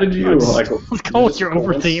 So how did you like? Let's go with your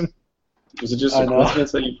over theme. Was it just a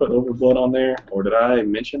coincidence that you put Overblood on there, or did I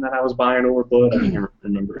mention that I was buying Overblood? I can't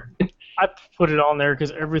remember. I put it on there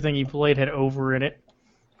because everything he played had over in it.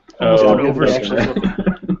 Oh,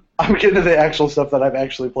 I'm getting to the actual stuff that I've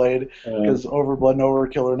actually played, because Overblood and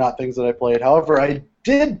Overkill are not things that I played. However, I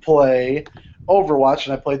did play Overwatch,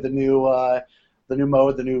 and I played the new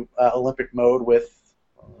mode, the new Olympic mode with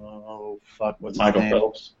what's Michael his name?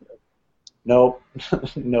 Phelps. Nope,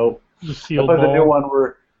 nope. The I field played the new ball.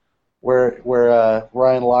 one where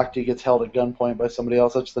Ryan Lochte gets held at gunpoint by somebody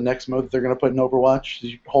else. That's the next mode that they're going to put in Overwatch.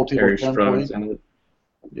 You hold people Terry at Struggs gunpoint. in it.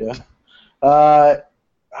 Yeah.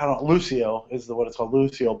 I don't know. Lucio is what it's called.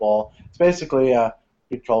 Lucio Ball. It's basically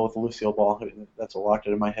you'd call it with the Lucio Ball. That's what locked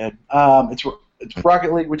it in my head. It's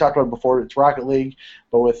Rocket League. We talked about it before. It's Rocket League,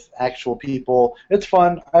 but with actual people. It's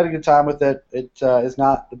fun. I had a good time with it. It is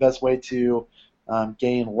not the best way to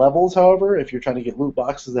gain levels, however. If you're trying to get loot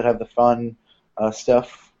boxes that have the fun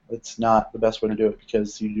stuff, it's not the best way to do it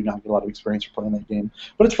because you do not get a lot of experience for playing that game.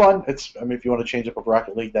 But it's fun. If you want to change up a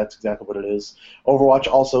Rocket League, that's exactly what it is. Overwatch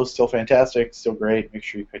also still fantastic, still great. Make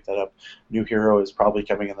sure you pick that up. New hero is probably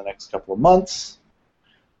coming in the next couple of months.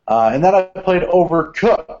 And then I played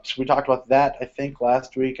Overcooked. We talked about that, I think,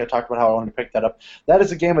 last week. I talked about how I wanted to pick that up. That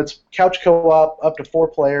is a game that's couch co-op, up to 4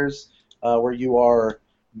 players, where you are,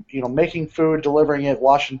 making food, delivering it,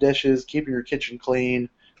 washing dishes, keeping your kitchen clean,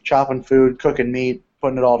 chopping food, cooking meat,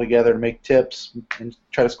 putting it all together to make tips and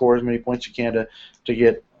try to score as many points you can to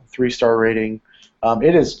get a 3-star rating.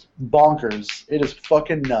 It is bonkers. It is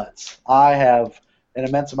fucking nuts. I have an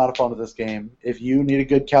immense amount of fun with this game. If you need a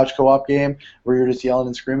good couch co-op game where you're just yelling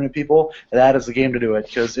and screaming at people, that is the game to do it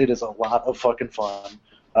because it is a lot of fucking fun.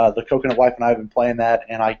 The Coconut Wife and I have been playing that,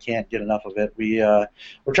 and I can't get enough of it. We're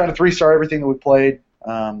trying to 3-star everything that we played.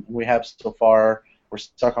 We have so far. We're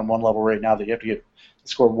stuck on one level right now that you have to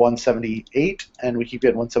score 178, and we keep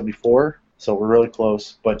getting 174, so we're really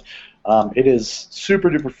close. But it is super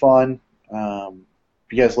duper fun. Have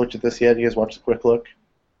you guys looked at this yet? You guys watched the quick look?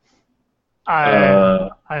 I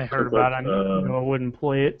heard about it. I wouldn't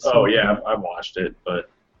play it. So. Oh yeah, I watched it, but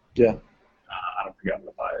yeah, I don't think I'm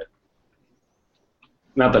gonna buy it.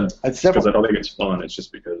 Not that it's because I don't think it's fun. It's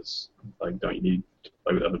just because don't you need to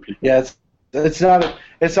play with other people? Yeah, it's not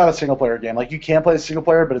a single player game. Like you can play a single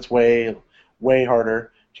player, but it's way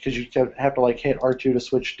harder because you have to hit R2 to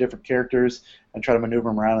switch different characters and try to maneuver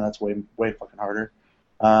them around, and that's way fucking harder.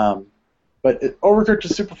 But Overcooked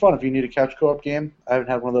is super fun if you need a couch co-op game. I haven't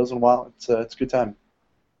had one of those in a while. It's a good time.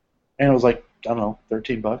 And it was I don't know,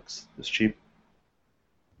 $13. It's cheap.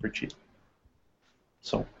 Pretty cheap.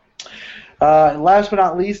 So, last but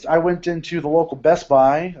not least, I went into the local Best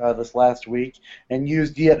Buy this last week and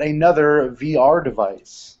used yet another VR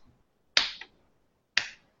device.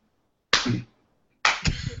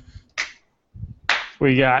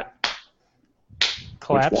 We got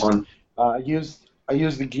claps. Which one? I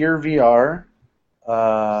used the Gear VR.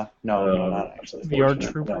 No, not actually. VR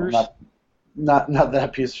Troopers? No, not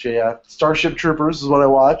that piece of shit. Yeah. Starship Troopers is what I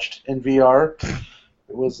watched in VR.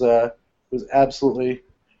 It was absolutely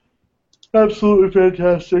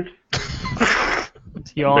fantastic.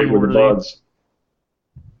 Yawn Big with the worthy. bugs.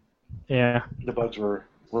 Yeah. The bugs were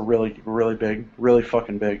really big, really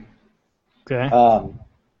fucking big. Okay.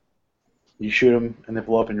 You shoot them and they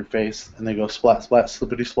blow up in your face and they go splat, splat,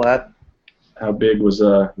 slippity splat. How big was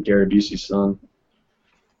Gary Busey's son?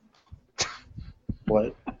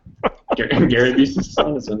 What? Gary Busey's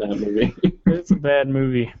son is in that movie. It's a bad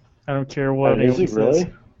movie. I don't care what Is he anyone really?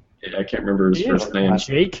 says. Yeah, I can't remember his He first is. name.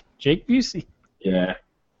 Jake Busey. Yeah,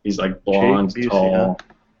 he's blonde, Busey, tall.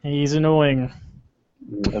 He's annoying.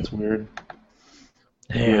 That's weird.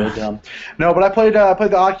 Yeah. Really dumb. No, but I played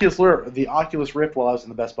the Oculus Rift while I was in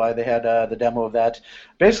the Best Buy. They had the demo of that.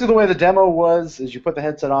 Basically, the way the demo was is you put the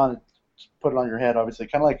headset on, put it on your head. Obviously,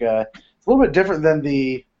 kind of like it's a little bit different than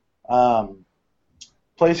the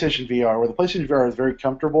PlayStation VR, where the PlayStation VR is very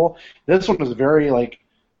comfortable. This one was very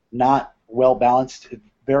not well balanced. It's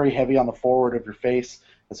very heavy on the forward of your face,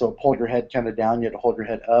 and so it pulled your head kind of down. You had to hold your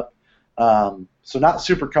head up. So not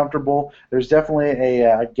super comfortable. There's definitely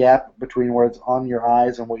a gap between where it's on your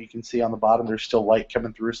eyes and what you can see on the bottom. There's still light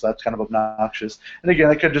coming through, so that's kind of obnoxious. And again,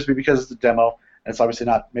 that could just be because it's a demo, and it's obviously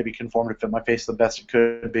not maybe conformed to fit my face the best it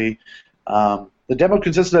could be. The demo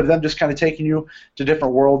consisted of them just kind of taking you to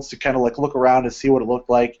different worlds to kind of like look around and see what it looked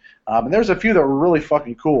like. And there's a few that were really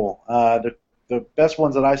fucking cool. The best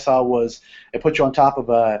ones that I saw was it put you on top of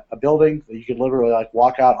a building that you could literally like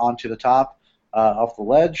walk out onto the top off the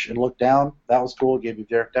ledge and look down. That was cool. It gave you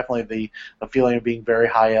definitely the feeling of being very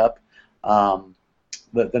high up.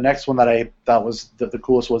 The next one that I thought was the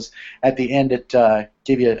coolest was at the end. It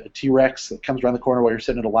gave you a T-Rex that comes around the corner while you're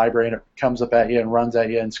sitting at a library, and it comes up at you and runs at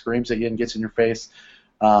you and screams at you and gets in your face.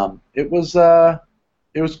 It was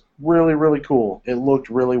really, really cool. It looked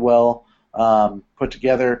really well put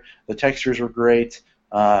together. The textures were great.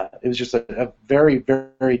 It was just a very,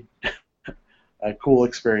 very a cool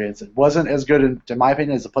experience. It wasn't as good, in my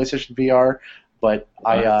opinion, as the PlayStation VR, but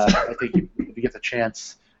I think if you get the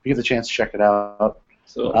chance, check it out.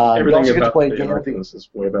 So everything about the Oculus is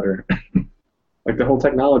way better. Like the whole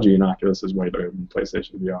technology in Oculus is way better than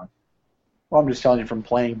PlayStation VR. Well, I'm just telling you from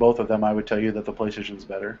playing both of them, I would tell you that the PlayStation's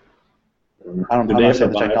better. I'm not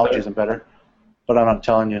saying the technology isn't better, but I'm not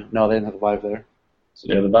telling you. No, they didn't have the Vive there.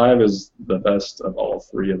 So yeah, the Vive is the best of all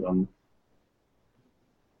three of them.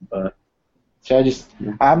 But see,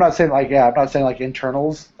 I'm not saying like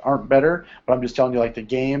internals aren't better, but I'm just telling you like the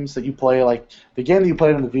games that you play, like the game that you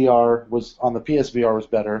played in the VR was on the PSVR was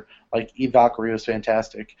better. Like Valkyrie was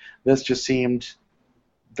fantastic. This just seemed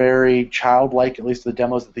very childlike, at least the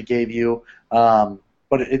demos that they gave you.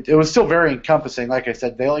 But it was still very encompassing. Like I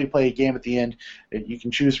said, they only play a game at the end. You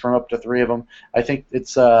can choose from up to 3 of them. I think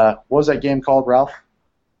it's what was that game called, Ralph?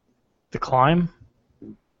 The Climb.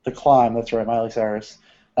 The Climb. That's right, Miley Cyrus.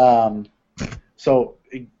 So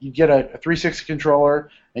you get a 360 controller,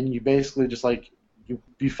 and you basically just like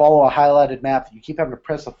you follow a highlighted map that you keep having to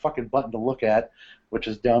press a fucking button to look at, which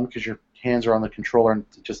is dumb because your hands are on the controller and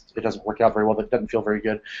it doesn't work out very well. It doesn't feel very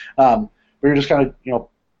good. But you're just kind of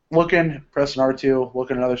looking, pressing R2,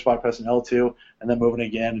 looking another spot, pressing L2, and then moving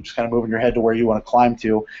again, and just kind of moving your head to where you want to climb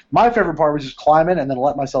to. My favorite part was just climbing and then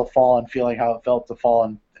let myself fall and feeling how it felt to fall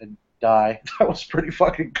and die. That was pretty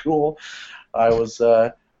fucking cool. I was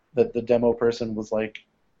the demo person was like,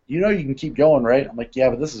 you can keep going, right? I'm like, yeah,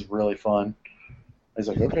 but this is really fun. He's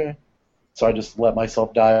like, okay. So I just let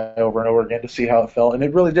myself die over and over again to see how it felt, and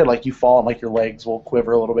it really did. Like you fall, and like your legs will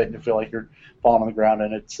quiver a little bit, and you feel like you're falling on the ground.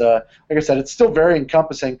 And it's like I said, it's still very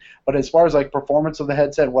encompassing. But as far as like performance of the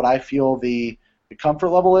headset, what I feel the comfort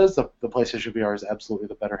level is, the PlayStation VR is absolutely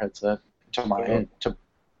the better headset to my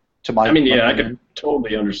I mean, yeah, I could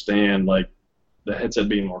totally understand like the headset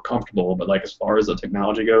being more comfortable, but like as far as the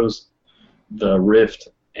technology goes, the Rift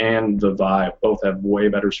and the Vive both have way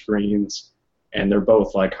better screens. And they're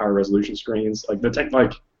both like high resolution screens. Like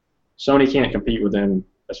Sony can't compete with them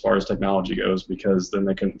as far as technology goes because then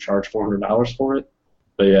they couldn't charge $400 for it.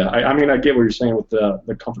 But yeah, I mean I get what you're saying with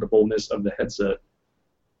the comfortableness of the headset.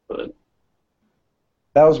 But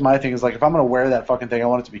that was my thing. Is like if I'm gonna wear that fucking thing, I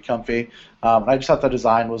want it to be comfy. And I just thought the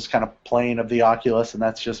design was kind of plain of the Oculus, and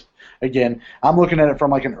that's just again, I'm looking at it from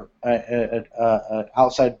like an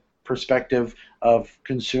outside perspective of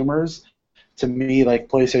consumers. To me, like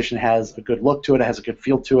PlayStation has a good look to it, it has a good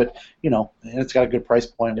feel to it, and it's got a good price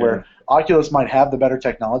point. Yeah. Where Oculus might have the better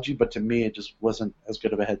technology, but to me, it just wasn't as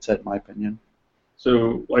good of a headset, in my opinion.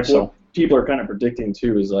 So, what people are kind of predicting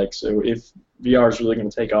too is like, so if VR is really going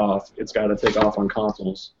to take off, it's got to take off on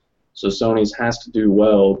consoles. So Sony's has to do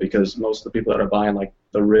well because most of the people that are buying like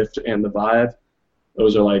the Rift and the Vive,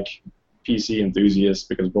 those are like PC enthusiasts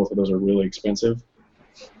because both of those are really expensive.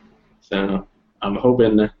 So I'm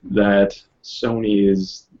hoping that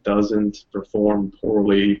Sony doesn't perform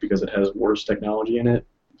poorly because it has worse technology in it,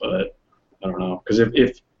 but I don't know. Because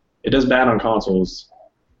if it does bad on consoles,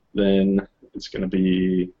 then it's going to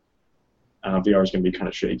be VR is going to be kind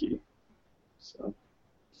of shaky. So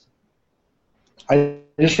I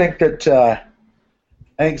just think that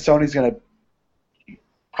I think Sony's going to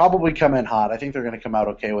probably come in hot. I think they're going to come out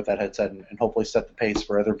okay with that headset and hopefully set the pace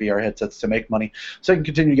for other VR headsets to make money so they can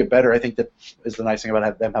continue to get better. I think that is the nice thing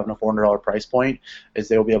about them having a $400 price point is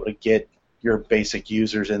they'll be able to get your basic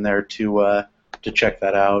users in there to check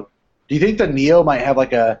that out. Do you think the Neo might have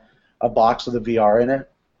like a box with a VR in it?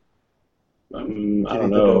 I don't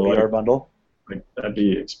know. The VR bundle? Like that'd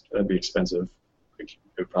be expensive. It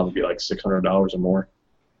would probably be like $600 or more,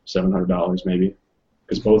 $700 maybe.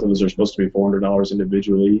 Because both of those are supposed to be $400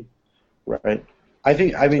 individually. Right. I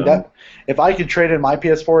mean that if I could trade in my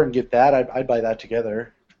PS4 and get that, I'd buy that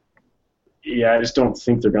together. Yeah, I just don't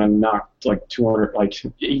think they're gonna knock like $200, like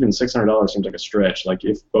even $600 seems like a stretch. Like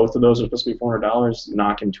if both of those are supposed to be $400,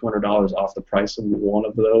 knocking $200 off the price of one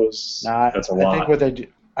of those, that's a lot. I think what they do,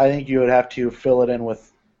 I think you would have to fill it in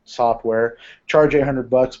with software, charge $800,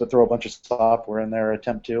 but throw a bunch of software in there.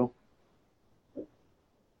 Attempt to.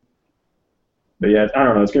 But yeah, I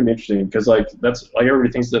don't know. It's gonna be interesting because like that's like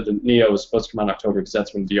everybody thinks that the Neo is supposed to come out in October because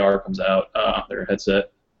that's when VR comes out, their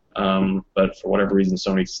headset. But for whatever reason,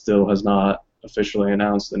 Sony still has not officially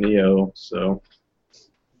announced the Neo. So,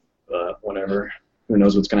 whatever. Who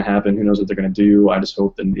knows what's gonna happen? Who knows what they're gonna do? I just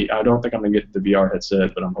hope I don't think I'm gonna get the VR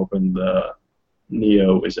headset, but I'm hoping the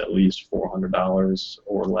Neo is at least $400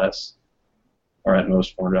 or less, or at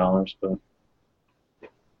most $400. But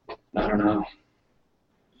I don't know.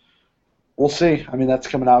 We'll see. I mean, that's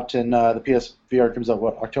coming out in the PSVR comes out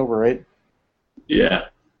October, right? Yeah.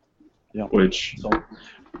 Yeah. Which. So,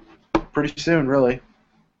 pretty soon, really.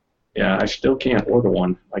 Yeah, I still can't order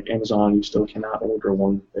one. Like Amazon, you still cannot order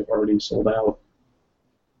one. They've already sold out.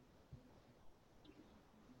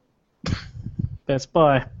 Best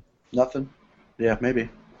Buy. Nothing. Yeah, maybe.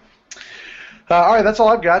 All right, that's all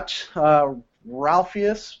I've got.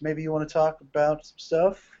 Ralpheus, maybe you want to talk about some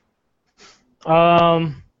stuff?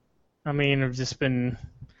 I mean, I've just been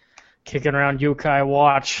kicking around Yokai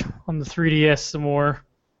Watch on the 3DS some more.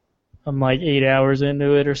 I'm like 8 hours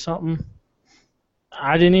into it or something.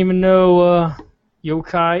 I didn't even know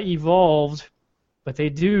Yokai evolved, but they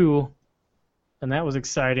do, and that was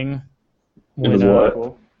exciting. When,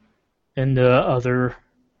 what? Into other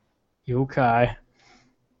Yokai.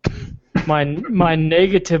 My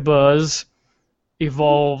Negativuz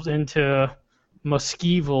evolved into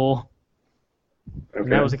Muskeevil. Okay.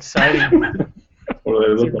 And that was exciting. What do they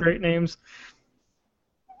Those look are like? great names.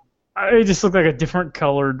 It just looked like a different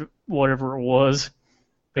colored whatever it was,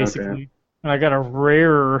 basically. Okay. And I got a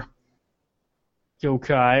rare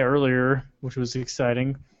Yokai earlier, which was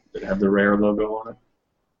exciting. Did it have the Rare logo on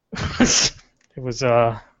it? It was,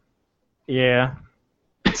 yeah.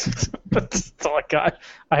 That's all I got.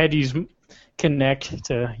 I had to use Connect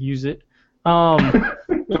to use it. Man,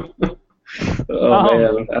 how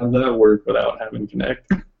does that work without having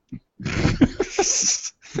Kinect?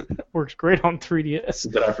 Works great on 3DS.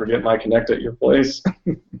 Did I forget my Kinect at your place?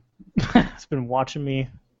 It's been watching me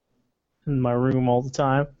in my room all the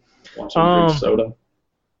time. Watching drink soda.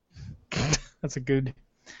 That's a good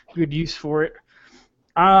use for it.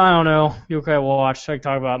 I don't know. Yokai Watch, I could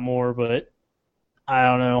talk about more, but I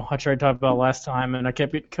don't know. I tried to talk about it last time, and I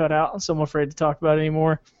kept getting cut out, so I'm afraid to talk about it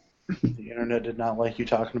anymore. The internet did not like you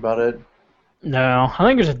talking about it. No, I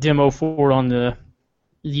think there's a demo for it on the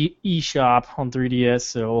eShop on 3DS,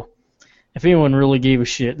 so if anyone really gave a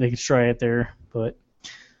shit, they could try it there. But,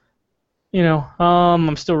 you know,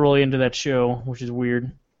 I'm still really into that show, which is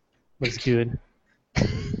weird, but it's good.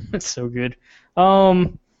 It's so good.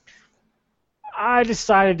 I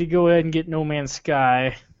decided to go ahead and get No Man's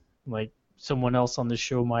Sky, like someone else on this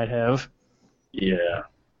show might have. Yeah.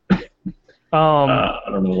 I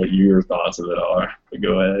don't know what your thoughts of it are, but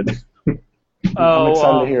go ahead. I'm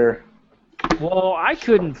excited to hear. Well, I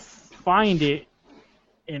couldn't find it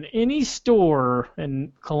in any store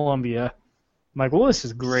in Columbia. I'm like, well, this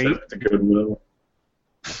is great. Set to Goodwill.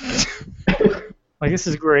 Like, this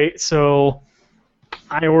is great. So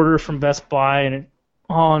I ordered from Best Buy, and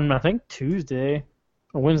on, I think, Tuesday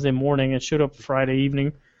or Wednesday morning, it showed up Friday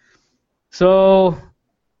evening. So,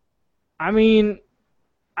 I mean,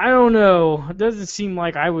 I don't know. It doesn't seem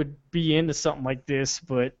like I would be into something like this,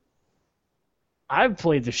 but I've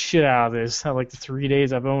played the shit out of this. Like the 3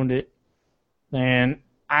 days I've owned it, and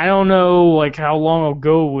I don't know like how long I'll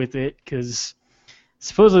go with it because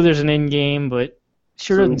supposedly there's an end game, but it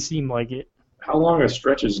sure doesn't seem like it. How long of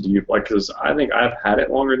stretches do you like? Because I think I've had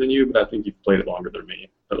it longer than you, but I think you've played it longer than me.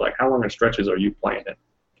 But like, how long of stretches are you playing it?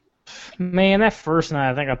 Man, that first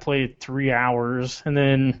night I think I played it 3 hours, and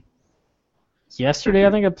then yesterday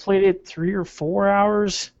I think I played it 3 or 4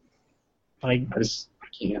 hours. Like I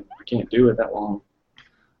can't do it that long.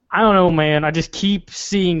 I don't know, man. I just keep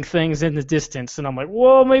seeing things in the distance, and I'm like,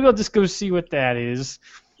 well, maybe I'll just go see what that is.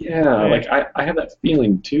 Yeah, like I have that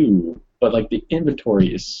feeling too, but like the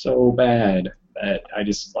inventory is so bad that I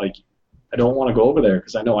just like I don't want to go over there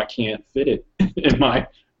because I know I can't fit it in my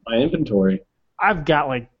inventory. I've got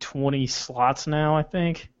like 20 slots now, I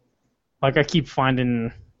think. Like I keep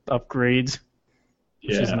finding upgrades.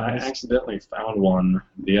 Which is nice. I accidentally found one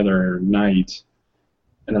the other night.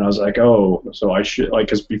 And then I was like, oh, so I should, like,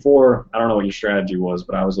 because before, I don't know what your strategy was,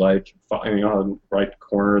 but I was like, on the right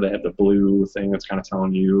corner, they had the blue thing that's kind of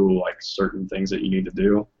telling you, like, certain things that you need to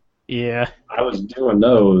do. Yeah. I was doing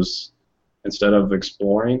those, instead of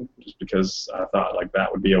exploring, just because I thought like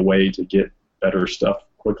that would be a way to get better stuff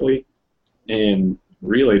quickly. And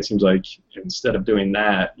really, it seems like instead of doing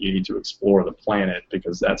that, you need to explore the planet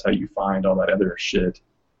because that's how you find all that other shit.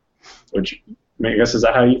 Which, I mean, I guess, is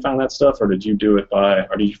that how you found that stuff, or did you do it or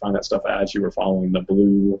did you find that stuff as you were following the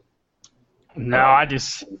blue? No,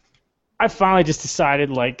 I finally just decided,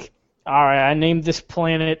 like, all right, I named this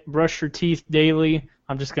planet Brush Your Teeth Daily.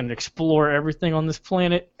 I'm just going to explore everything on this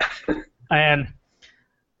planet. And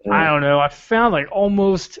I don't know, I found, like,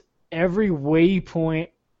 almost every waypoint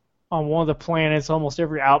on one of the planets, almost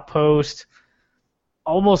every outpost,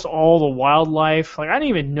 almost all the wildlife. Like, I didn't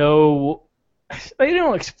even know. They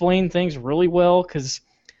don't explain things really well because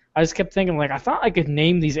I just kept thinking, like, I thought I could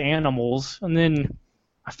name these animals, and then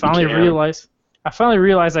I finally realized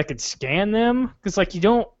I could scan them because, like, I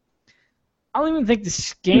don't even think the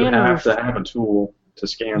scanner. You have to have a tool to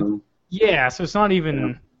scan them. Yeah, so it's not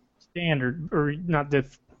even standard, or not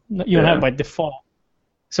you don't have it by default.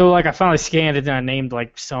 So, like, I finally scanned it, and I named,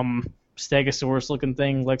 like, some Stegosaurus-looking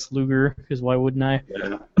thing, Lex Luger, because why wouldn't I?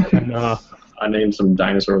 Yeah. And, I named some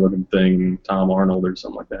dinosaur-looking thing Tom Arnold or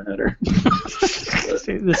something like that. Or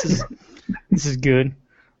this is good.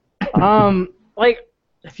 Like,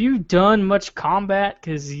 have you done much combat?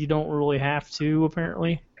 Because you don't really have to,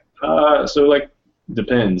 apparently. So, like,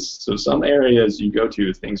 depends. So some areas you go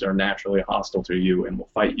to, things are naturally hostile to you and will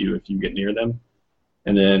fight you if you get near them.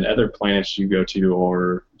 And then other planets you go to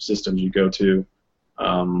or systems you go to,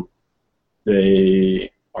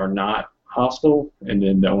 they are not hostile, and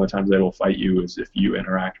then the only times they will fight you is if you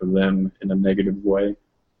interact with them in a negative way.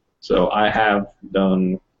 So I have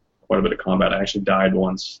done quite a bit of combat. I actually died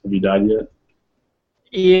once. Have you died yet?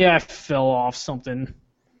 Yeah, I fell off something.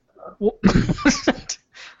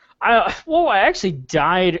 I actually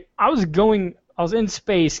died. I was in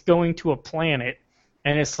space going to a planet,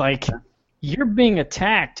 and it's like, you're being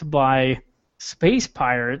attacked by space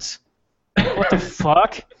pirates. What the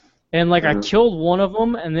fuck? And, like, I killed one of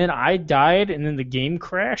them, and then I died, and then the game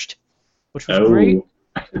crashed, which was great.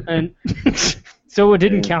 And so it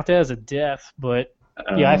didn't count that as a death, but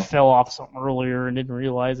yeah, I fell off something earlier and didn't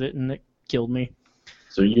realize it, and it killed me.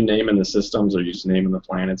 So you naming the systems, or you just naming the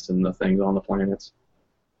planets and the things on the planets?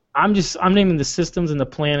 I'm naming the systems and the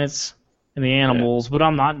planets and the animals, but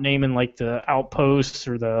I'm not naming, like, the outposts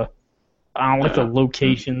or the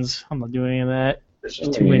locations. I'm not doing any of that. There's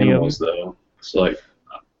too many animals, though. It's like,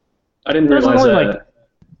 I didn't realize that.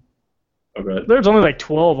 There's only like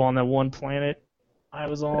 12 on that one planet I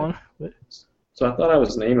was on. But. So I thought I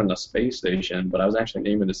was naming the space station, but I was actually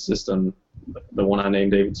naming the system, the one I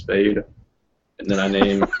named David Spade, and then I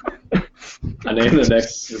named the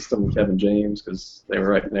next system Kevin James because they were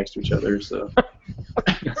right next to each other. So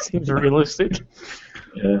seems realistic.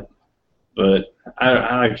 Yeah, but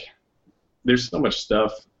I like. There's so much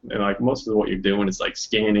stuff, and like most of what you're doing is like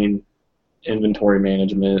scanning, inventory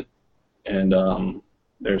management, and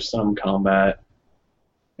there's some combat,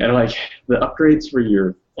 and like the upgrades for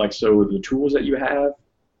your so the tools that you have,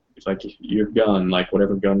 it's like your gun, like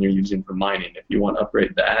whatever gun you're using for mining. If you want to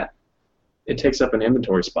upgrade that, it takes up an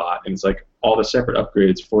inventory spot, and it's like all the separate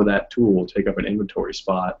upgrades for that tool take up an inventory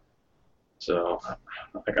spot. So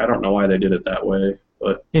like I don't know why they did it that way,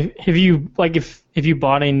 but have you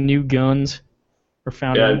bought any new guns or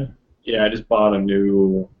found any? Yeah, I just bought a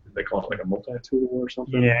new. They call it like a multi-tool or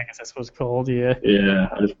something. Yeah, I guess that's what it's called. Yeah. Yeah,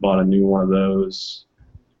 I just bought a new one of those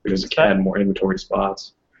because it had more inventory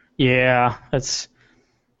spots. Yeah, that's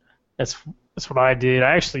what I did.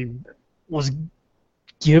 I actually was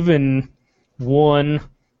given one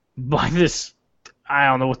by this, I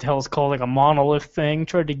don't know what the hell it's called, like a monolith thing.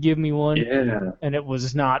 Tried to give me one. Yeah. And it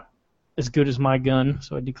was not as good as my gun,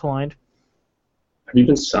 so I declined. Have you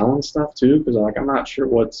been selling stuff too? Because I'm not sure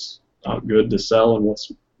what's not good to sell and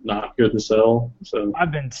what's not good to sell. So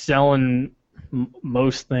I've been selling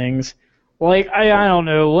most things. Like I don't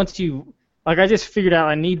know. I just figured out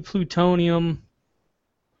I need plutonium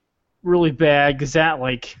really bad because that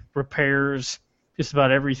like repairs just about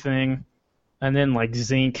everything, and then like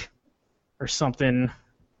zinc or something.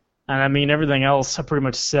 And I mean everything else I pretty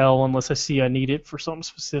much sell unless I see I need it for something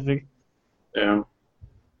specific. Yeah.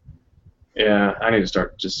 Yeah, I need to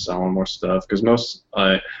start just selling more stuff because most,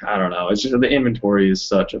 I don't know, it's just the inventory is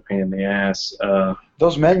such a pain in the ass.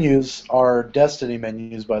 Those menus are Destiny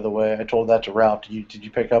menus, by the way. I told that to Ralph. Did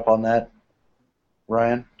you pick up on that,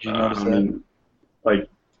 Ryan? Did you notice that? Mean, like,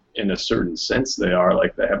 in a certain sense, they are.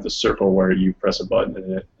 Like, they have the circle where you press a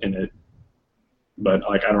button in it. But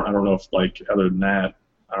like, I don't know if like other than that,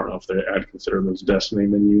 I don't know if I'd consider those Destiny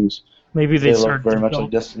menus. Maybe they look very much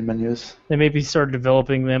like Destiny menus. They maybe started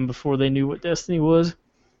developing them before they knew what Destiny was.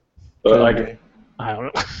 But Could like, be. I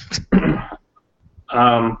don't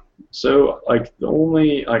know. so like the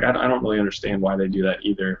only like I don't really understand why they do that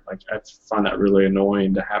either. Like I find that really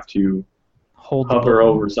annoying to have to Hold the hover button.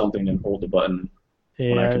 over something and hold the button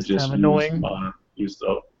when I Yeah, could it's just kind of annoying. use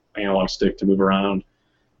the analog stick to move around.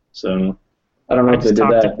 So I don't know I if they just did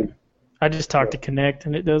talked that. I just talk to Connect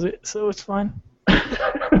and it does it, so it's fine. I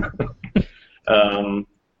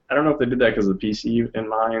don't know if they did that because of the PC in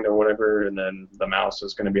mind or whatever, and then the mouse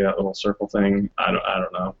is going to be that little circle thing. I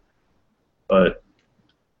don't know, but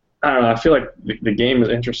I don't know. I feel like the game is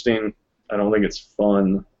interesting. I don't think it's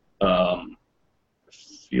fun. I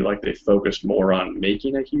feel like they focused more on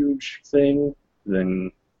making a huge thing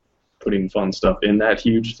than putting fun stuff in that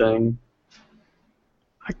huge thing.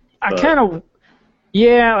 I kind of,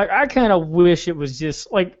 yeah, like I kind of wish it was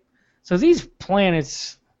just like, so these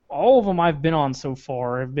planets, all of them I've been on so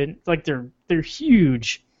far have been like they're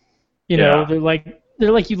huge, you know, Yeah.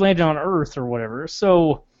 they're like you landed on Earth or whatever.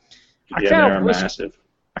 So I Yeah, they kind are of wish massive.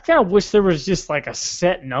 I kind of wish there was just like a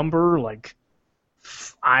set number, like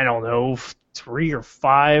I don't know, 3 or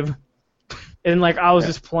 5, and like I was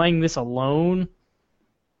just playing this alone.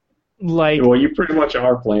 Like, Well, you pretty much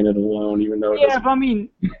are playing it alone, even though it yeah, doesn't. but I mean,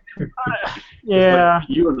 It's yeah, like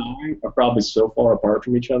you and I are probably so far apart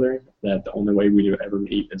from each other that the only way we would ever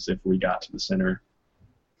meet is if we got to the center.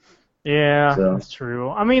 yeah, So that's true.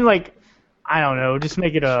 I mean, like, I don't know, just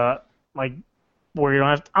make it a like where you don't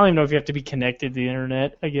have. I don't even know if you have to be connected to the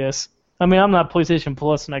internet. I guess. I mean, I'm not PlayStation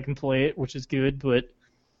Plus and I can play it, which is good, but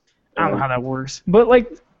I don't know how that works. But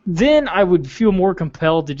like, then I would feel more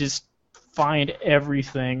compelled to just find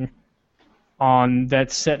everything on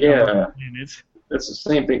that set number of planets. That's the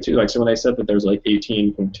same thing too. Like, so when they said that there's like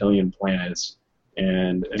 18 quintillion planets,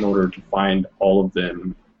 and in order to find all of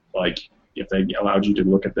them, like if they allowed you to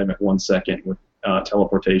look at them at 1 second with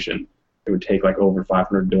teleportation, it would take like over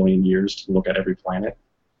 500 billion years to look at every planet.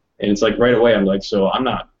 And it's like right away, I'm like, so I'm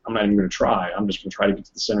not even going to try. I'm just going to try to get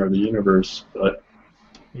to the center of the universe. But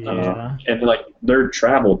Yeah. and like their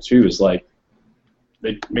travel too is like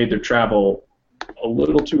they made their travel a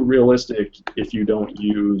little too realistic if you don't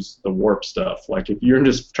use the warp stuff. Like if you're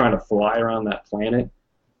just trying to fly around that planet,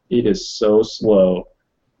 it is so slow.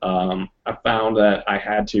 I found that I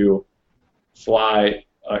had to fly.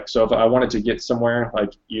 So if I wanted to get somewhere,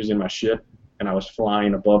 like using my ship, and I was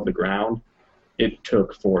flying above the ground, it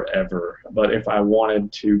took forever. But if I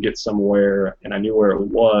wanted to get somewhere and I knew where it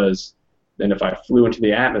was, then if I flew into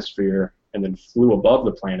the atmosphere and then flew above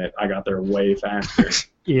the planet, I got there way faster.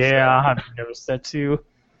 Yeah, I've noticed that too.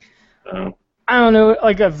 So, I don't know,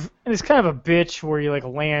 like it's kind of a bitch where you like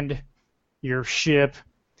land your ship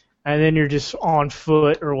and then you're just on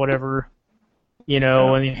foot or whatever, you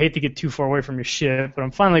know, and you hate to get too far away from your ship, but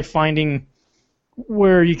I'm finally finding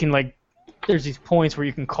where you can like there's these points where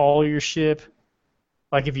you can call your ship.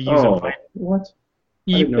 Like if you use what?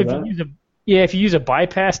 I didn't know that. if you use a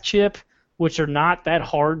bypass chip, which are not that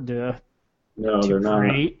hard to they're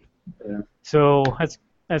create. not. Yeah. So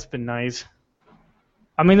that's been nice.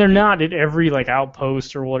 I mean, they're not at every like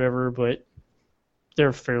outpost or whatever, but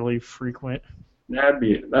they're fairly frequent. That'd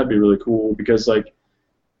be really cool because like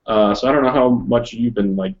so I don't know how much you've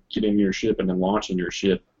been like getting your ship and then launching your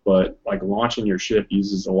ship, but like launching your ship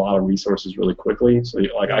uses a lot of resources really quickly. So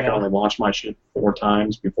like I can only launch my ship 4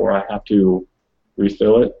 times before I have to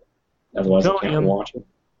refill it. Otherwise I can't launch it.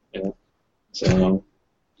 Yeah. So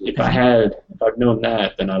if I'd known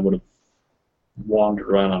that, then I would have wandered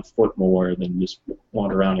around on foot more than just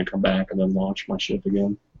wander around and come back and then launch my ship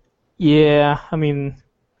again. Yeah, I mean,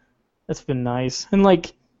 that's been nice. And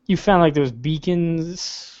like you found like those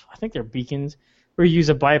beacons, I think they're beacons, where you use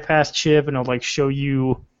a bypass chip and it'll like show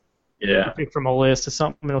you pick from a list of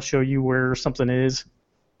something, it'll show you where something is.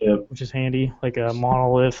 Yep. Which is handy, like a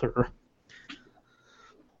monolith or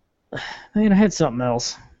man, I had something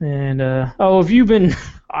else. And have you been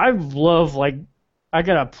I love like I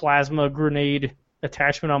got a plasma grenade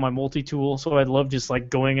attachment on my multi-tool, so I'd love just like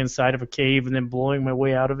going inside of a cave and then blowing my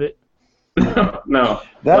way out of it. No.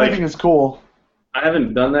 That like, I think is cool. I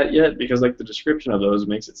haven't done that yet because like the description of those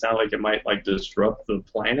makes it sound like it might like disrupt the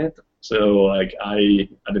planet. So like I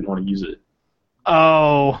didn't want to use it.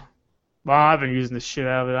 Oh, well, I've been using the shit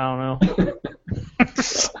out of it. I don't know.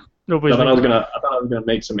 Nobody's. I thought I was gonna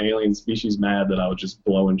make some alien species mad that I was just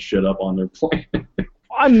blowing shit up on their planet.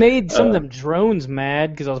 I made some of them drones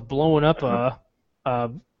mad because I was blowing up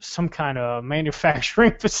some kind of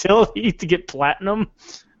manufacturing facility to get platinum,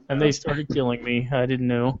 and they started killing me. I didn't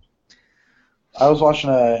know. I was watching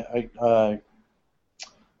a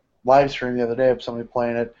live stream the other day of somebody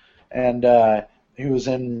playing it, and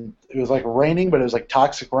It was like raining, but it was like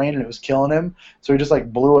toxic rain, and it was killing him. So he just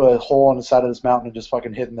like blew a hole on the side of this mountain and just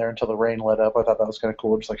fucking hit in there until the rain let up. I thought that was kind of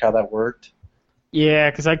cool, just like how that worked.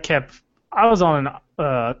 Yeah, because I was on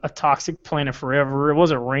a toxic planet forever. It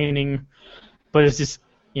wasn't raining, but it's just,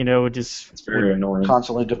 It's very annoying.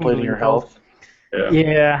 Constantly depleting your health. Yeah.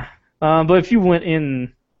 Yeah. But if you went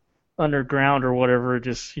in underground or whatever,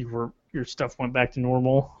 your stuff went back to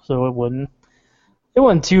normal, so it wasn't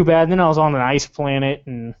too bad. Then I was on an ice planet,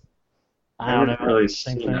 and I don't know. haven't really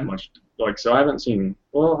seen that much. So I haven't seen.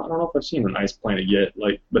 Well, I don't know if I've seen an ice planet yet.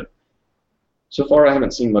 But so far I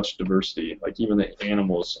haven't seen much diversity. Like even the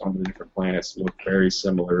animals on the different planets look very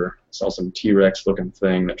similar. I saw some T-Rex looking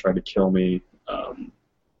thing that tried to kill me.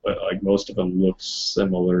 But like most of them look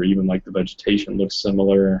similar. Even like the vegetation looks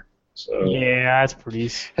similar. So yeah, that's pretty.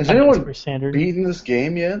 Has anyone pretty standard. beaten this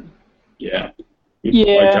game yet? Yeah.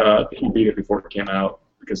 Yeah. He beat it before it came out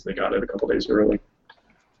because they got it a couple days early.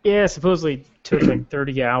 Yeah, supposedly it took like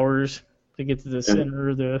 30 hours to get to the center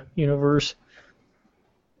of the universe.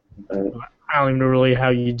 I don't even know really how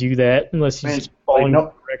you do that unless you just following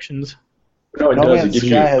directions. No, it No does. It Man's gives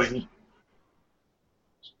Sky you.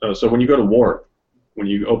 has. So when you go to warp, when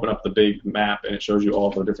you open up the big map and it shows you all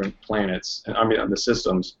the different planets, and I mean the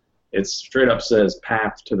systems, it straight up says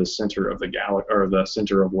path to the center of the galaxy or the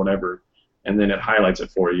center of whatever, and then it highlights it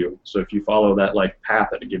for you. So if you follow that like path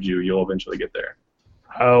that it gives you, you'll eventually get there.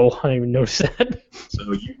 Oh, I didn't even notice that.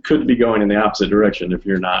 So you could be going in the opposite direction if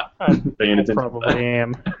you're not paying attention. Probably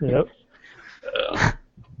am. Yep.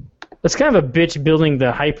 It's kind of a bitch building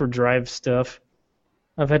the hyperdrive stuff.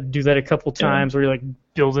 I've had to do that a couple times where you're like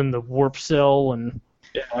building the warp cell and.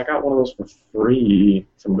 Yeah, I got one of those for free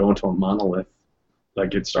from going to a monolith.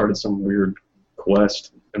 Like it started some weird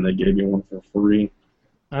quest and they gave me one for free.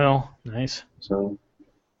 Oh, nice. So.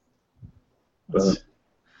 But.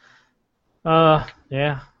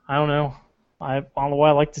 Yeah, I don't know. I don't know why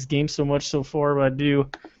I like this game so much so far, but I do.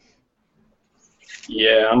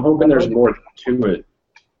 Yeah, I'm hoping there's more to it,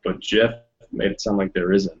 but Jeff made it sound like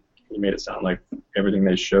there isn't. He made it sound like everything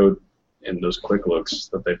they showed in those quick looks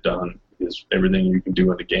that they've done is everything you can do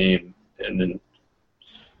in the game, and then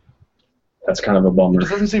that's kind of a bummer. It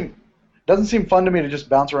doesn't seem fun to me to just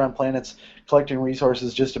bounce around planets collecting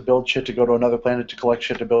resources just to build shit to go to another planet to collect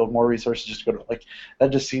shit to build more resources just to go to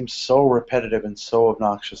that just seems so repetitive and so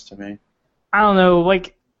obnoxious to me. I don't know,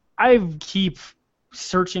 like I keep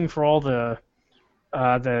searching for all the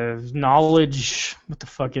knowledge. What the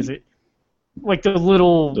fuck is it? Like the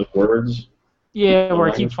words. Yeah, the where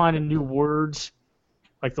language. I keep finding new words,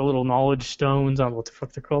 like the little knowledge stones. I don't know what the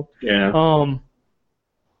fuck they're called. Yeah.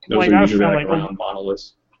 Those like are I usually found like like round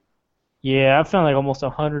monoliths. yeah, I've found like almost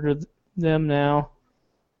 100 of them now.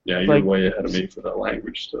 Yeah, you're like- way ahead of me for that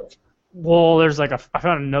language stuff. Well, there's like I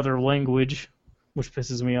found another language, which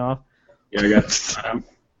pisses me off. Yeah,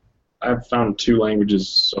 I've found 2 languages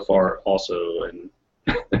so far also, and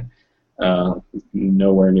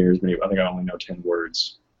nowhere near as many. I think I only know 10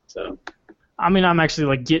 words. So. I mean, I'm actually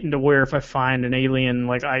like getting to where if I find an alien,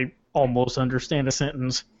 like I almost understand a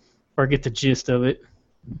sentence or get the gist of it,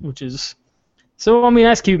 which is. So I mean,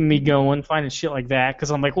 that's keeping me going, finding shit like that,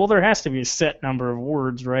 because I'm like, well, there has to be a set number of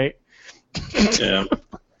words, right? Yeah.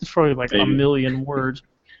 It's probably like Maybe. 1 million words.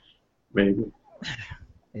 Maybe.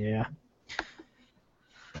 Yeah.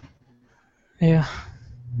 Yeah.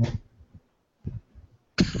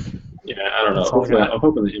 Yeah, I don't know. That's all I got. I'm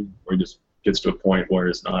hoping the inventory just gets to a point where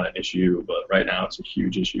it's not an issue, but right now it's a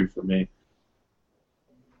huge issue for me.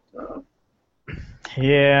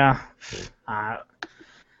 Yeah. I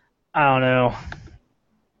don't know.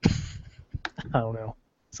 I don't know.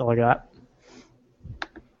 That's all I got.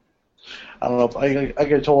 I don't know. I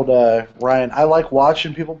get told Ryan, I like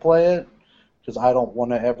watching people play it because I don't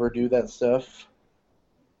want to ever do that stuff.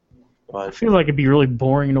 I But feel like it'd be really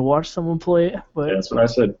boring to watch someone play it, but Yeah, that's what I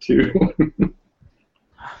said too.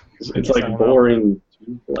 It's guess I like don't know. boring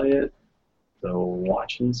to play it, so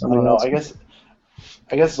watching I something don't know. else. I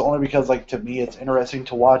guess it's only because like to me it's interesting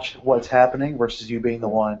to watch what's happening versus you being the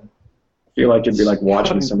one. I feel like it'd be like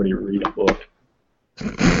watching somebody read a book.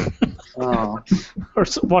 Oh. or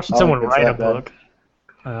watching I someone don't think write a it's that book.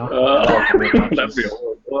 Oh. That'd be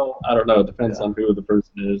horrible. Well, I don't know. It depends on who the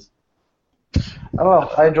person is. I don't know.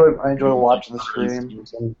 I enjoy watching the stream.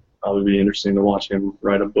 Probably be interesting to watch him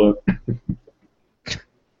write a book.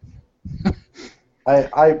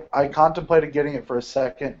 I contemplated getting it for a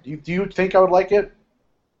second. Do you think I would like it?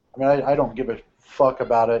 I mean, I don't give a fuck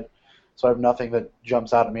about it, so I have nothing that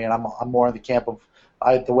jumps out at me, and I'm more in the camp of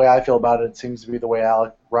the way I feel about it seems to be the way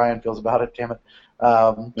Ryan feels about it. Damn it,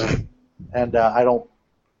 and I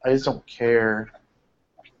just don't care.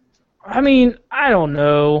 I mean, I don't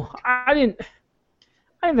know. I didn't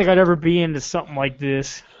think I'd ever be into something like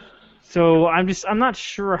this. So I'm not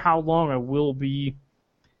sure how long I will be,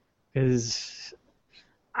 because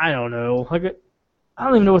I don't know. Like, I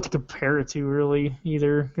don't even know what to compare it to really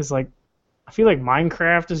either. Because like, I feel like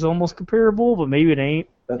Minecraft is almost comparable, but maybe it ain't.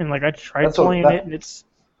 And like, I tried playing it, and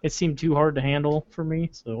it seemed too hard to handle for me.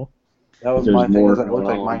 So that was There's my thing. more Is it looked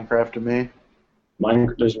like going on. Minecraft to me.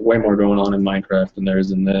 There's way more going on in Minecraft than there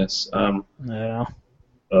is in this. yeah,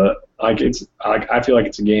 But like I feel like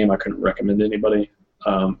it's a game I couldn't recommend to anybody.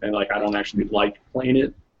 And like I don't actually like playing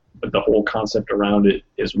it, but the whole concept around it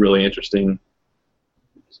is really interesting.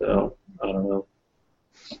 So I don't know.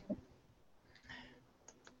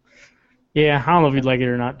 yeah. I don't know if you'd like it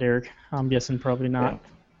or not, Derek. I'm guessing probably not. Yeah.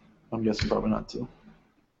 I'm guessing probably not too.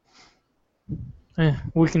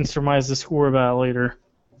 We can surmise the score about it later.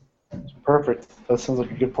 Perfect. That sounds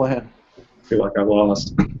like a good plan. I feel like I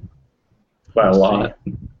lost by a lot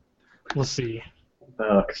We'll see.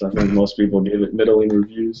 because I think most people gave it middling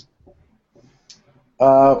reviews.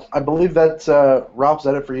 I believe that Ralph's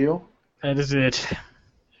at it for you. That is it.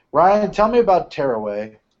 Ryan, tell me about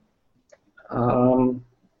Tearaway.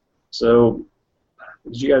 So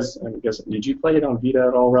did you guys? Did you play it on Vita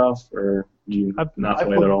at all, Ralph, or did you not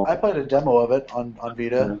play it at all? I played a demo of it on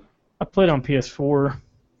Vita. I played on PS4.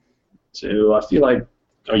 So I feel like,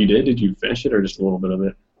 oh, you did? Did you finish it or just a little bit of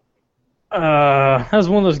it? That was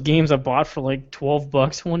one of those games I bought for like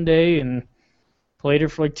 $12 one day and played it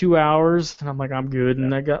for like 2 hours, and I'm like, I'm good,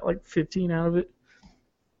 and I got like 15 out of it.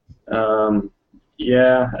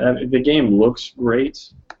 Yeah, the game looks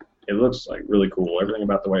great. It looks like really cool. Everything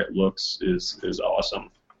about the way it looks is awesome.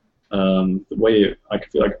 The way I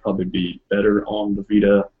feel like it'd probably be better on the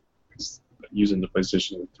Vita, 'cause using the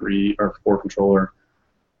PlayStation 3 or 4 controller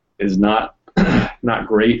is not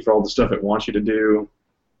great for all the stuff it wants you to do.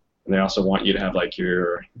 And they also want you to have like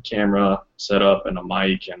your camera set up and a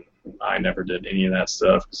mic, and I never did any of that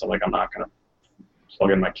stuff because I'm like, I'm not gonna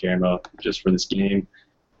plug in my camera just for this game.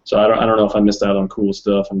 So I don't know if I missed out on cool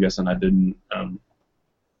stuff. I'm guessing I didn't.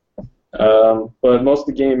 But most of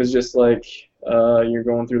the game is just like you're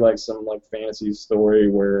going through like some like fantasy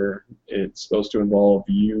story where it's supposed to involve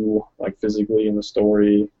you like physically in the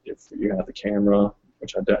story if you have the camera,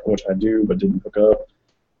 which I do but didn't hook up,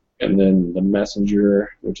 and then the messenger,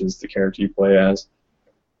 which is the character you play as,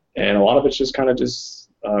 and a lot of it's just kind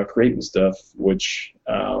of creating stuff, which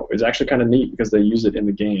is actually kind of neat because they use it in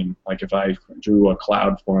the game. Like if I drew a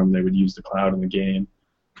cloud for them, they would use the cloud in the game.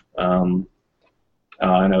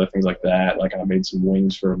 And other things like that. Like I made some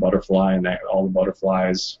wings for a butterfly, and all the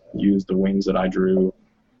butterflies used the wings that I drew.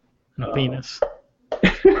 Penis.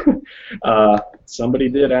 Somebody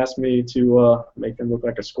did ask me to make them look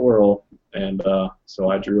like a squirrel, and so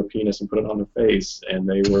I drew a penis and put it on their face, and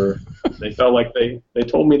they felt like they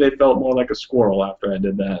told me they felt more like a squirrel after I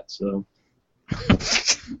did that. So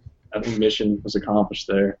I think mission was accomplished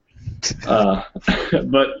there.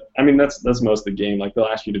 But I mean that's most of the game. Like they'll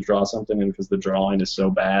ask you to draw something, and because the drawing is so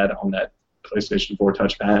bad on that PlayStation 4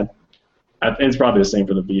 touchpad, it's probably the same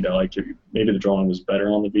for the Vita. Like maybe the drawing was better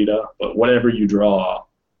on the Vita, but whatever you draw,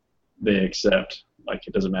 they accept. Like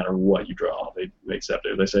it doesn't matter what you draw, they accept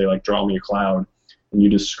it. If they say like draw me a cloud, and you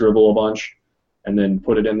just scribble a bunch, and then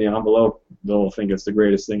put it in the envelope, they'll think it's the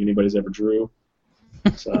greatest thing anybody's ever drew.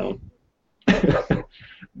 So.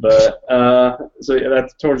 But so yeah,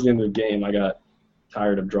 that's towards the end of the game. I got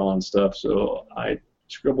tired of drawing stuff, so I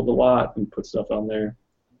scribbled a lot and put stuff on there.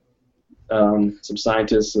 Some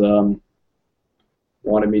scientists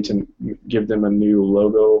wanted me to give them a new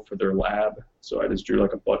logo for their lab, so I just drew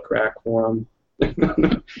like a butt crack for them.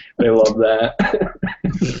 They love that.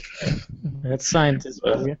 That's scientist.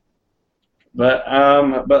 But I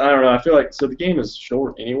don't know. I feel like the game is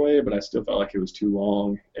short anyway, but I still felt like it was too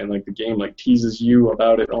long, and like the game like teases you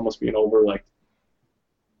about it almost being over. Like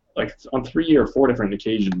on 3 or 4 different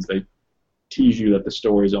occasions, they tease you that the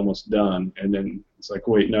story's almost done, and then it's like,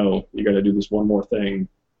 wait, no, you got to do this one more thing.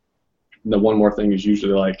 And the one more thing is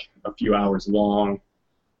usually like a few hours long.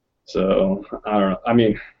 So I don't know. I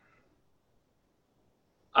mean,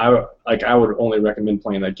 I would only recommend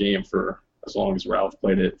playing that game for as long as Ralph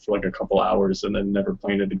played it for like a couple hours and then never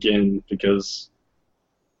playing it again, because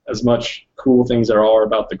as much cool things there are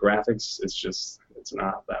about the graphics, it's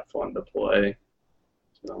not that fun to play.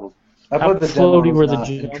 So I put the floaty demo. were Was the not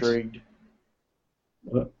jumps? intrigued.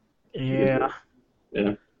 Yeah.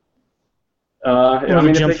 Yeah. I mean,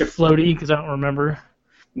 if jump they could floaty because I don't remember.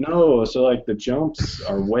 No, so like the jumps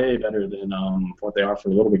are way better than what they are for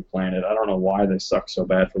Little Big Planet. I don't know why they suck so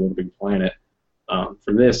bad for Little Big Planet.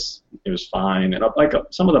 For this, it was fine, and like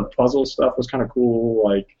some of the puzzle stuff was kind of cool,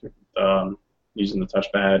 like using the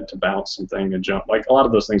touchpad to bounce something and jump. Like a lot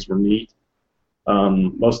of those things were neat.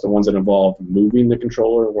 Most of the ones that involved moving the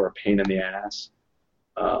controller were a pain in the ass.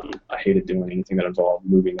 I hated doing anything that involved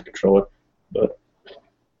moving the controller, but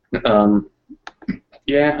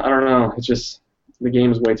yeah, I don't know. It's just the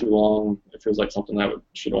game is way too long. It feels like something that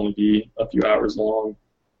should only be a few hours long.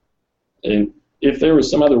 And if there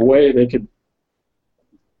was some other way they could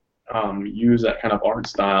use that kind of art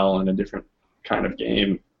style in a different kind of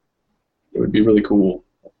game, it would be really cool.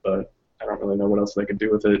 But I don't really know what else they could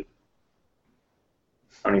do with it.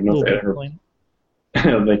 I don't even know if they ever.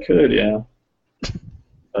 They could, yeah.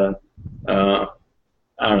 But I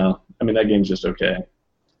don't know. I mean, that game's just okay.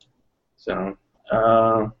 So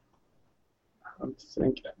I'm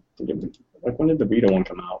thinking, like, when did the Vita one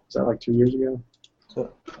come out? Was that like 2 years ago?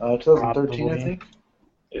 So, 2013, I think.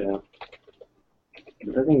 Yeah.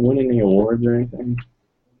 Did that thing win any awards or anything?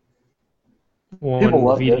 One People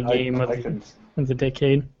loved Vita it. game of the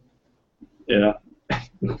decade. Yeah.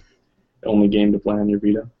 The only game to play on your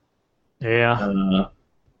Vita. Yeah.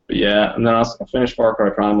 But yeah, and then I finished Far Cry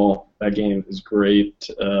Primal. That game is great.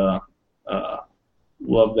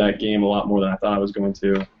 Loved that game a lot more than I thought I was going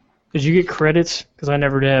to. Did you get credits? Because I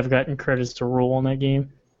never have gotten credits to roll on that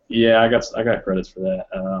game. Yeah, I got credits for that.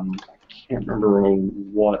 I can't remember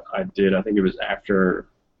what I did. I think it was after.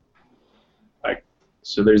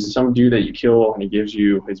 So there's some dude that you kill and he gives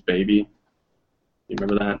you his baby. You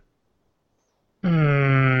remember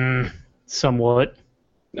that? Somewhat.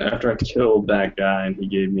 After I killed that guy and he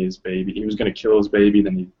gave me his baby, he was going to kill his baby,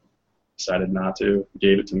 then he decided not to. He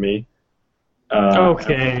gave it to me.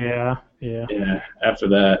 Yeah. Yeah, after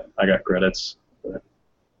that, I got credits. But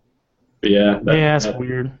yeah. That's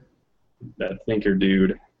weird. That thinker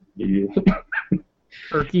dude. He,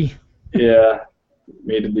 Turkey. yeah,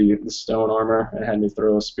 made the stone armor and had me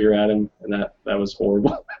throw a spear at him, and that was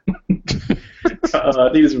horrible. I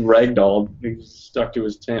think he was ragdolled. He was stuck to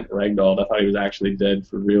his tent, ragdolled. I thought he was actually dead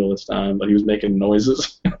for real this time, but he was making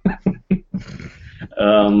noises.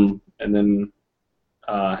 And then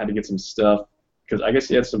I had to get some stuff, because I guess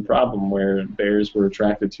he had some problem where bears were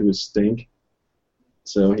attracted to his stink.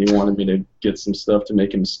 So he wanted me to get some stuff to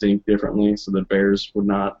make him stink differently so that bears would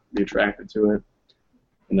not be attracted to it.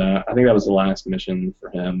 And I think that was the last mission for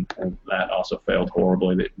him, and that also failed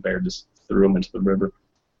horribly. The bear just threw him into the river.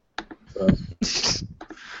 So,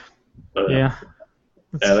 Yeah,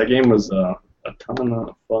 that game was a ton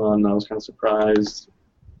of fun. I was kind of surprised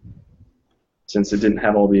since it didn't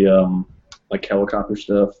have all the like helicopter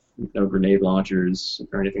stuff, no grenade launchers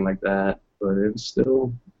or anything like that. But it was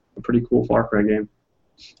still a pretty cool Far Cry game.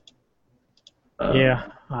 Yeah,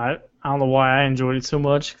 I don't know why I enjoyed it so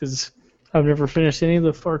much, because I've never finished any of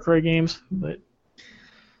the Far Cry games. But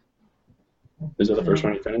is that the first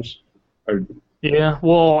one you finished? Or, yeah,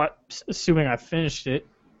 well, assuming I finished it.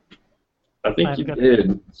 I think you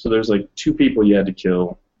did. So there's like 2 people you had to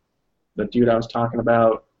kill. The dude I was talking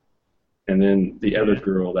about, and then the other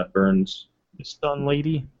girl that burns. The stun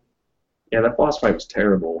lady. Yeah, that boss fight was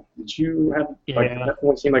terrible. Did you have that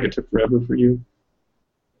one seemed like it took forever for you?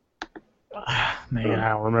 Man, I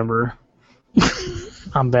don't remember.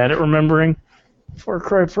 I'm bad at remembering. Far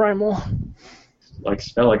Cry Primal. Like,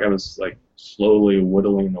 felt like I was like slowly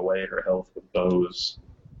whittling away her health with bows,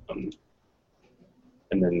 and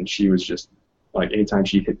then she was just like, anytime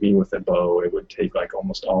she hit me with a bow, it would take like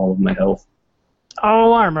almost all of my health.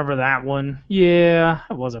 Oh, I remember that one. Yeah,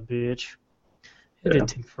 I was a bitch. It did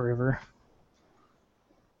take forever.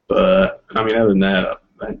 But I mean, other than that,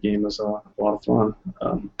 that game was a lot of fun.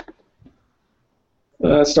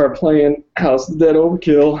 I started playing House of the Dead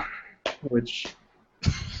Overkill, which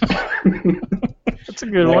that's a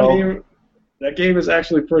good one. That game is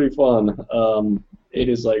actually pretty fun. It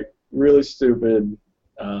is like really stupid,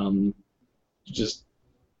 just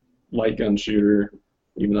light gun shooter,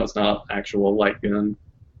 even though it's not actual light gun.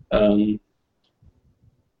 Yeah,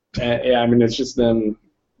 I mean, it's just them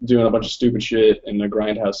doing a bunch of stupid shit in a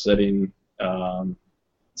grindhouse setting,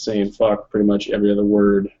 saying fuck pretty much every other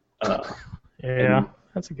word. Yeah,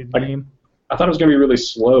 that's a good game. I thought it was gonna be really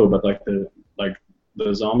slow, but the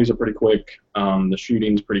zombies are pretty quick. The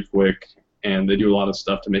shooting's pretty quick, and they do a lot of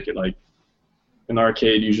stuff to make it like an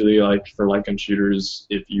arcade. Usually, like for light gun shooters,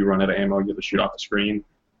 if you run out of ammo, you have to shoot off the screen.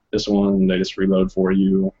 This one, they just reload for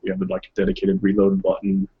you. You have like a dedicated reload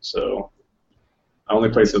button. So I only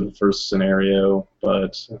played through the first scenario,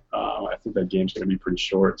 but I think that game's gonna be pretty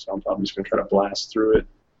short. So I'm probably just gonna try to blast through it.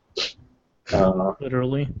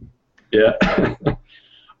 Literally. Yeah.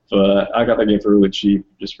 But I got that game for really cheap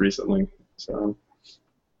just recently. So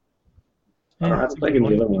I don't have to play the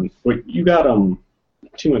other one. Wait, you got 2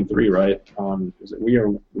 and 3, right? On is it Wii or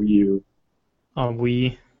Wii U? On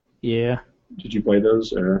Wii, yeah. Did you play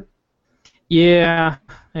those or? Yeah,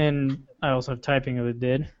 and I also have Typing of the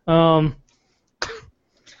Dead.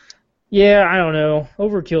 Yeah, I don't know.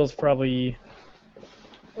 Overkill's probably.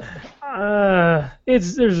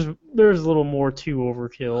 There's a little more to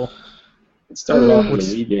Overkill. It started off with a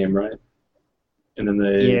Wii game, right? And then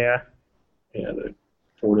they. Yeah. Yeah, they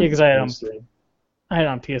ported. Yeah, because I had it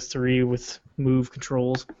on PS3 with Move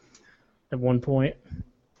controls at one point.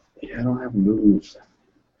 Yeah, I don't have Move,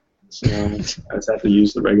 so I just have to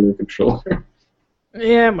use the regular controller.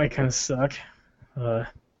 Yeah, it might kind of suck. Man,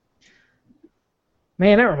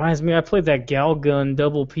 that reminds me, I played that Galgun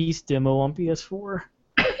double piece demo on PS4.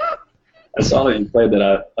 I saw that you played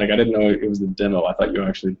that. I didn't know it was the demo. I thought you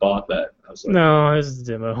actually bought that. I was like, no, this is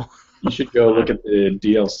the demo. You should go look at the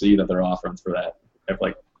DLC that they're offering for that. They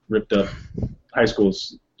have ripped up high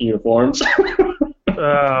school's uniforms.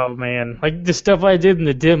 Oh man, the stuff I did in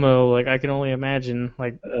the demo, I can only imagine,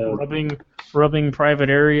 rubbing private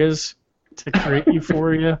areas to create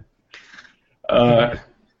euphoria. I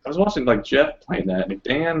was watching Jeff playing that, and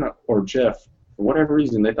Dan or Jeff, for whatever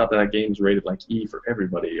reason, they thought that game's rated E for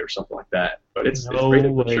everybody or something like that. But it's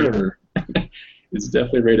rated mature. It's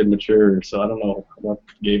definitely rated mature, so I don't know what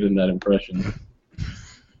gave them that impression.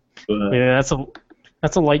 But, yeah,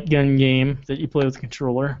 that's a light gun game that you play with a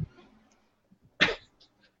controller.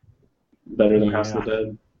 Better than House of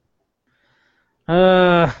the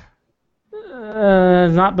Dead?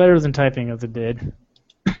 Not better than Typing of the Dead.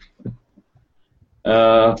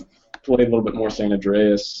 Played a little bit more San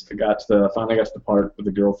Andreas. Finally got to the part with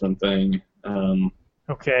the girlfriend thing.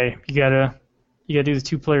 Okay, you gotta do the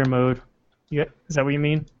 2-player mode. Is that what you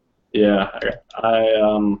mean? Yeah,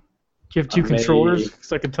 Do you have 2 controllers?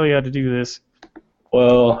 Because I can tell you how to do this.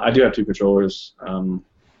 Well, I do have 2 controllers,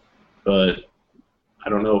 but I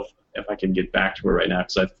don't know if I can get back to it right now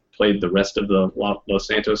because I've played the rest of the Los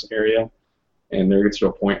Santos area, and there gets to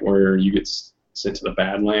a point where you get sent to the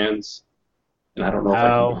Badlands, and I don't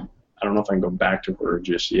know if I can go back to her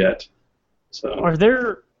just yet. So are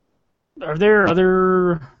there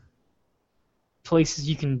other places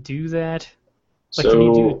you can do that? Can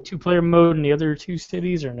you do a 2-player mode in the other 2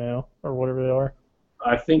 cities or no? Or whatever they are?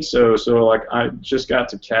 I think so. So, I just got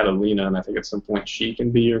to Catalina, and I think at some point she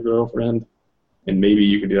can be your girlfriend, and maybe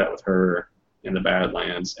you can do that with her in the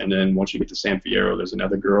Badlands. And then once you get to San Fierro, there's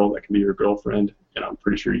another girl that can be your girlfriend, and I'm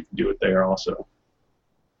pretty sure you can do it there also.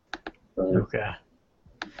 Okay.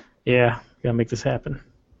 Yeah, gotta make this happen.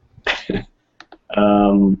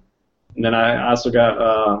 And then I also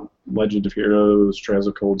got Legend of Heroes, Trails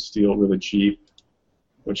of Cold Steel really cheap,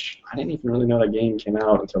 which I didn't even really know that game came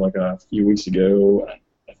out until a few weeks ago.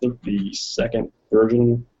 I think the second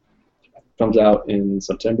version comes out in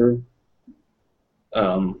September.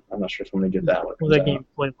 I'm not sure if I'm going to get that one. What's that game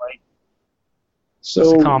play like?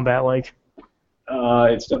 So, what's combat like?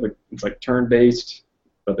 It's turn-based,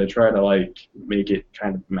 but they try to make it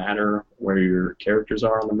kind of matter where your characters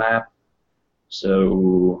are on the map.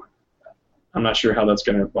 So I'm not sure how that's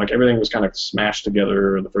going to, everything was kind of smashed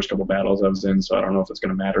together the first couple battles I was in, so I don't know if it's going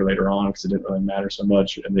to matter later on because it didn't really matter so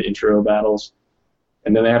much in the intro battles.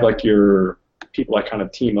 And then they have your people kind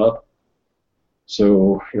of team up.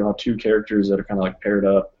 So you'll have 2 characters that are kind of paired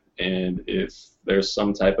up, and if there's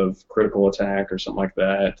some type of critical attack or something like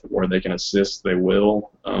that where they can assist, they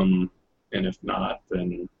will. And if not,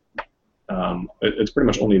 then it's pretty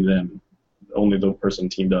much only the person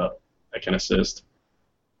teamed up that can assist.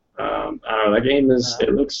 I don't know, that game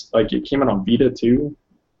it looks like it came out on Vita too.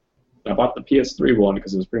 I bought the PS3 one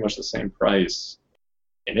because it was pretty much the same price,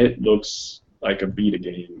 and it looks like a Vita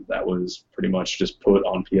game that was pretty much just put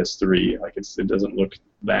on PS3. It doesn't look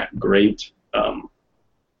that great.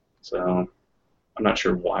 So I'm not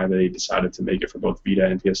sure why they decided to make it for both Vita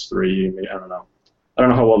and PS3. I don't know. I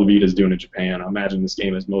don't know how well the Vita is doing in Japan. I imagine this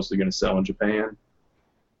game is mostly going to sell in Japan.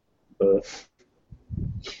 But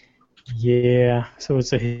yeah, so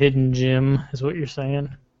it's a hidden gem, is what you're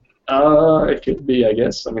saying? It could be, I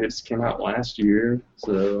guess. It just came out last year,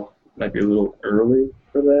 so it might be a little early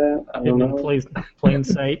for that. I don't know. Plain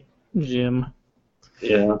sight gem.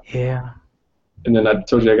 Yeah. Yeah. And then I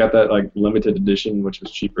told you I got that limited edition, which was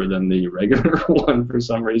cheaper than the regular one for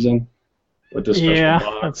some reason, with the special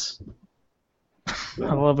box.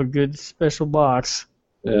 I love a good special box.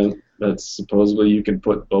 Yeah, that's supposedly you can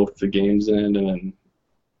put both the games in, and then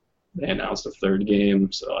they announced a 3rd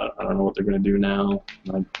game, so I don't know what they're going to do now.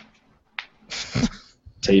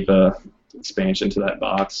 Tape a expansion to that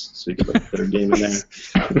box so you can put a 3rd game in there.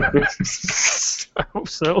 I hope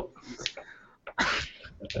so.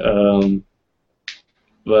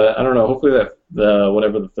 But I don't know. Hopefully that the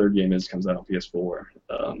whatever the third game is comes out on PS4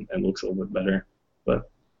 and looks a little bit better. But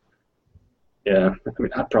yeah, I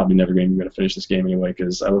mean, I'm probably never going to finish this game anyway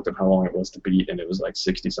because I looked up how long it was to beat and it was like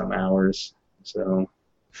 60-some hours. So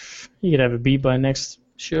You could have it beat by next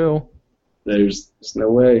show. there's no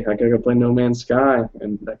way. I gotta go play No Man's Sky,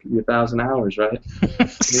 and that could be 1,000 hours, right?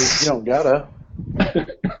 You don't gotta. I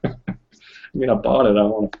mean, I bought it. I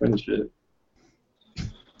want to finish it.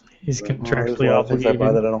 He's There's contractually a lot of things I buy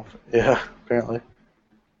obligated. that I don't. Yeah, apparently.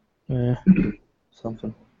 Yeah.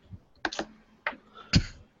 Something.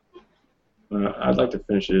 I'd like to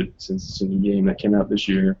finish it since it's a new game that came out this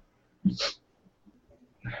year. It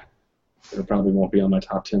probably won't be on my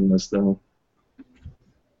top 10 list, though.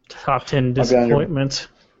 Top 10 be on your- disappointments.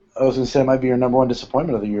 I was gonna say it might be your number one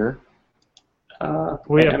disappointment of the year.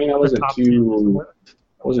 We have I mean, I the wasn't top 10 too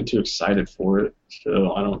disappointments. excited for it,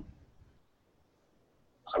 so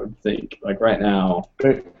I would think, like right now,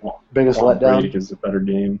 Biggest Quantum letdown. Break is a better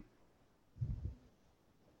game.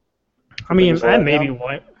 I mean, Biggest that may be letdown?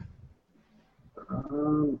 what.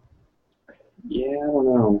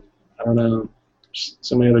 Yeah, I don't know.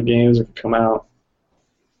 So many other games that could come out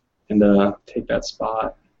and take that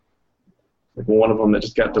spot. Like one of them that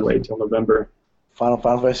just got delayed till November. Final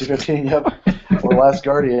Fantasy 15. Yep. Or Last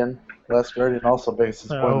Guardian. Last Guardian also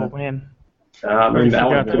biggest Oh, disappointment. man. I mean, that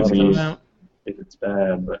one Forgot that was could coming be out. if it's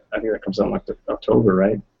bad, but I think that comes out in like October,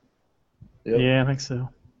 right? Yep. Yeah, I think so.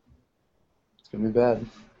 It's gonna be bad.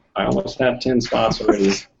 I almost have 10 spots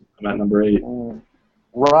already. I'm at number 8.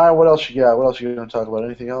 Ryan, what else you got? What else you gonna talk about?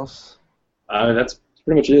 Anything else? That's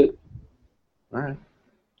pretty much it. All right.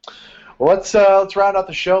 Well, let's round out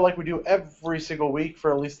the show like we do every single week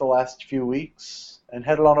for at least the last few weeks, and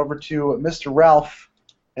head on over to Mr. Ralph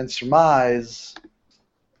and surmise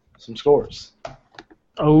some scores.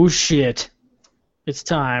 Oh, shit. It's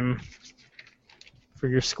time for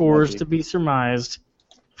your scores Might be. to be surmised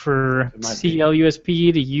for It might be.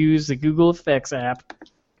 CLUSP to use the Google Effects app.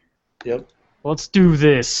 Yep. Let's do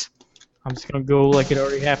this. I'm just going to go like it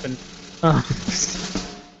already happened.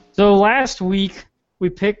 So last week, we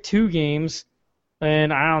picked 2 games,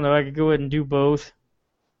 and I don't know, I could go ahead and do both.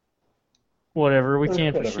 Whatever, we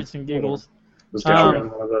can for Whatever. shits and giggles. Was Gary on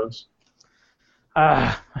one of those?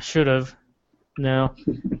 I should have. No.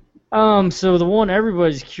 So the one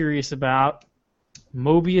everybody's curious about,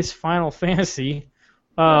 Mobius Final Fantasy,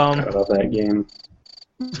 Forgot about that game.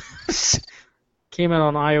 came out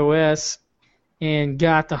on iOS and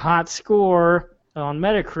got the hot score on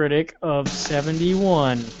Metacritic of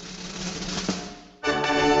 71.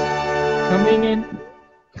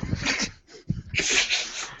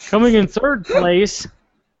 Coming in third place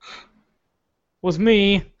was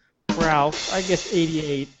me, Ralph. I guess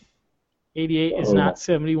 88. 88 is Oh. not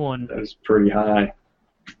 71. That was pretty high.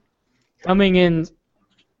 Coming in,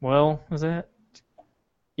 well, was that?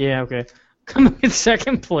 Yeah, okay. Coming in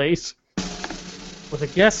second place with a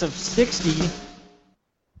guess of 60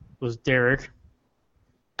 was Derek.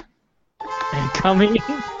 And coming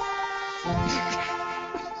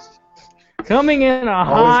in a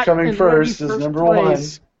hot coming and first ready is number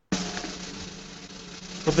place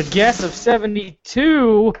with a guess of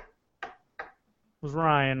 72 was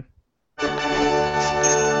Ryan.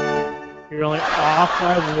 You're only off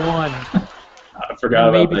by 1. I forgot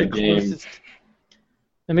about Maybe that the game. closest.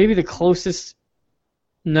 And maybe the closest.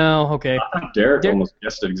 No, okay. I think Derek Der- almost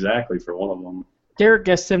guessed it exactly for one of them. Derek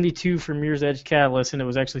guessed 72 for Mirror's Edge Catalyst, and it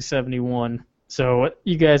was actually 71. So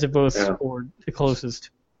you guys have both Yeah. scored the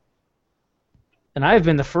closest. And I've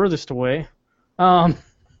been the furthest away.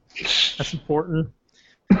 That's important.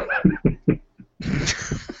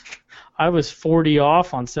 I was 40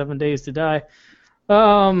 off on 7 Days to Die.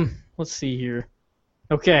 Let's see here.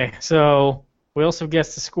 Okay, so we also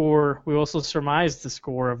guessed the score. We also surmised the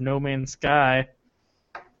score of No Man's Sky.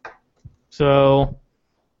 So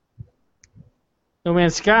No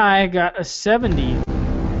Man's Sky got a 70.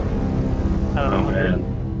 Oh man.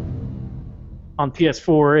 On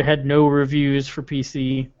PS4, it had no reviews for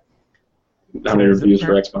PC. How many reviews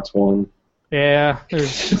for Xbox One? Yeah,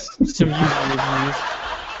 there's some user reviews.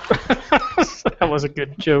 That was a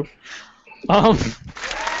good joke. Let's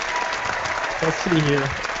see here.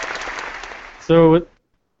 So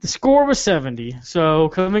the score was 70. So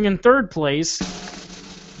coming in third place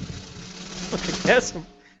with a guess of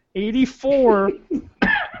 84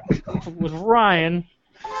 was Ryan.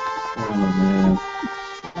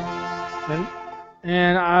 Oh man.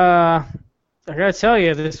 And I gotta tell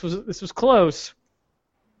you, this was close.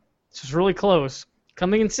 This was really close.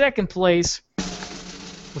 Coming in second place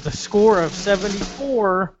with a score of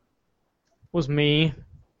 74 was me.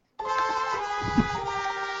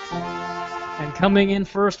 And coming in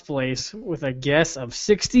first place with a guess of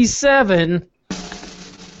 67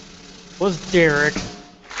 was Derek.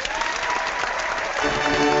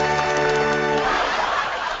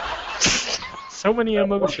 So many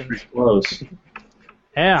emotions. Pretty close.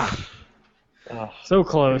 Yeah. Oh, So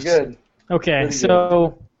close. pretty good. Okay, Pretty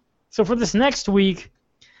so for this next week,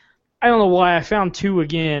 I don't know why I found 2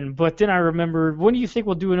 again, but then I remembered, when do you think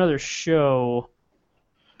we'll do another show?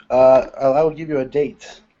 I will give you a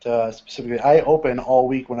date specifically. I open all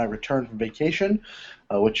week when I return from vacation,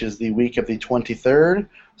 which is the week of the 23rd.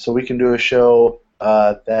 So we can do a show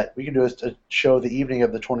a show the evening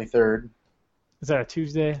of the 23rd. Is that a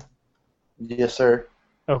Tuesday? Yes, sir.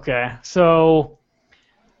 Okay, so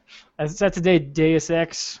is that the day Deus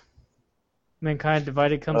Ex, Mankind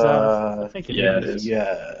Divided comes out? I think it yeah, is. it is.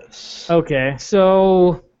 Yes. Okay,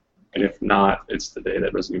 so... And if not, it's the day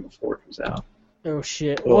that Resident Evil 4 comes out. Oh,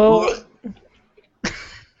 shit. Oh. Well...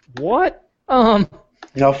 What?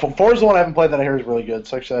 No, 4 is the one I haven't played that I hear is really good.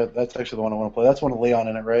 So actually, that's actually the one I want to play. That's one with Leon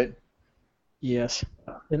in it, right? Yes.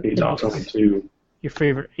 He's awesome too. Your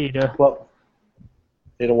favorite Ada. Well,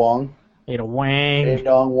 Ada Wong. Ada Wang.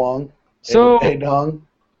 Ada Wong. So... Ada.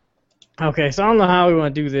 Okay, so I don't know how we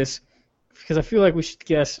want to do this, because I feel like we should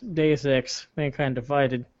guess Deus Ex, Mankind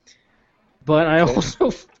Divided. But I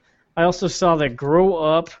also saw that Grow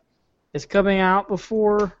Up is coming out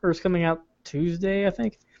it's coming out Tuesday, I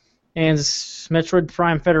think. And Metroid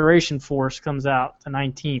Prime Federation Force comes out the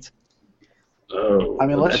 19th. Oh, I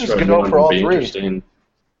mean, let's just Metroid go one for all would be 3. interesting.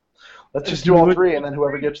 Let's just do all 3, and then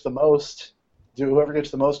whoever gets the most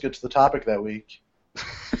gets the topic that week.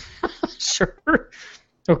 Sure.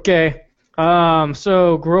 Okay.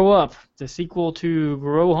 So Grow Up, the sequel to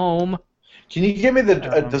Grow Home. Can you give me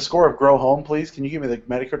the score of Grow Home, please? Can you give me the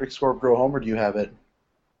Metacritic score of Grow Home, or do you have it?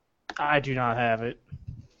 I do not have it.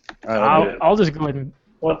 Okay. I'll just go ahead and...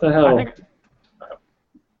 What the hell? I think,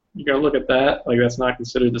 You gotta look at that. Like, that's not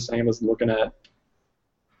considered the same as looking at.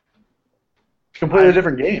 Completely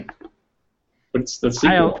different game. But it's the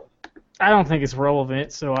sequel. I don't think it's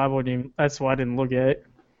relevant, so I wouldn't even... That's why I didn't look at it.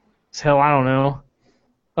 Hell, I don't know.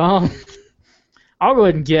 I'll go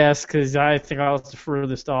ahead and guess, because I think I was the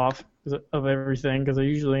furthest off of everything, because I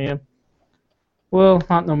usually am. Well,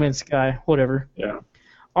 not No Man's Sky, whatever. Yeah.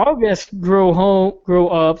 I'll guess Grow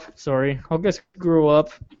Up. I'll guess Grow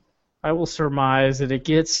Up. I will surmise that it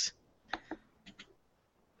gets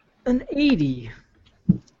an 80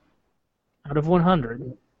 out of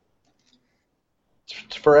 100.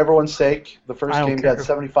 For everyone's sake, the first I don't game care. got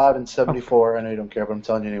 75 and 74. I know you don't care, but I'm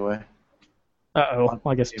telling you anyway. Uh-oh, well,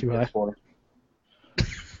 I guess too high. PS4.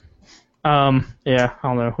 Yeah, I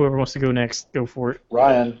don't know. Whoever wants to go next, go for it.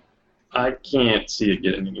 Ryan. I can't see it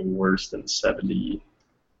getting any worse than 70.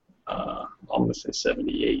 I'm going to say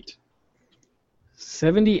 78.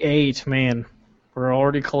 78, man. We're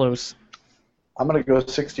already close. I'm going to go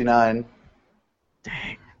 69.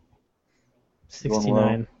 Dang. Going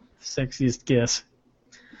 69. Sexiest guess.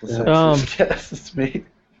 Yes, it's me.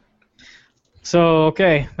 So,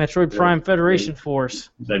 okay. Metroid Prime Federation Force.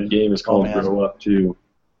 That game is called Oh, man. Grow Up 2,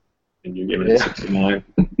 and you give it a Yeah. 69.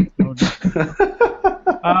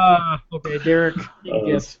 Okay, Derek, you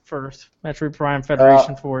guess first. Metroid Prime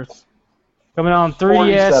Federation Force. Coming on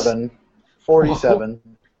 3DS. 47.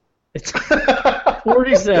 It's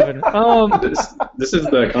 47. This is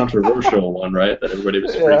the controversial one, right? That everybody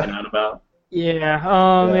was freaking out about.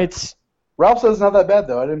 Yeah, it's... Ralph says it's not that bad,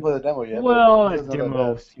 though. I didn't play the demo yet. Well, but the it's not that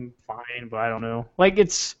demo bad. seemed fine, but I don't know. Like,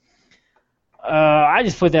 it's... I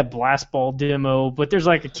just played that Blast Ball demo, but there's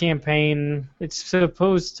like a campaign. It's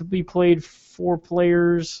supposed to be played 4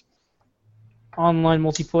 players, online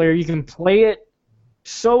multiplayer. You can play it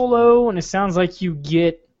solo, and it sounds like you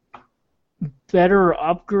get better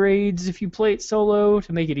upgrades if you play it solo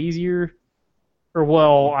to make it easier. Or,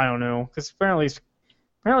 well, I don't know, because apparently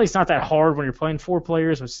it's not that hard when you're playing 4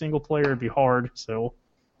 players. With single player, it'd be hard, so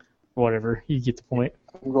whatever. You get the point.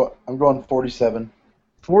 I'm going 47.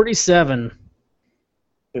 47.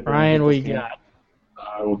 If I Ryan, get what this you game. got?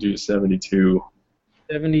 I will do 72.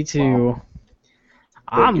 72. Wow.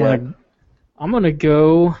 I'm Good gonna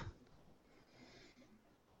go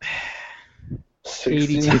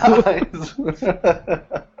 69.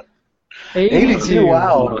 82. 82,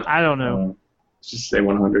 wow. I don't know. Let's just say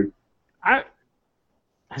 100. Damn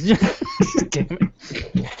it.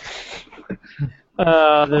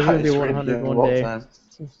 There's gonna be Highest 100 rated game one of all day. time.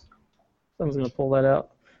 Someone's gonna pull that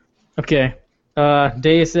out. Okay.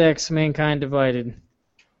 Deus Ex: Mankind Divided.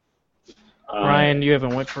 Ryan, you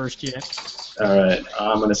haven't went first yet. All right.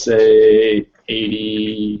 I'm going to say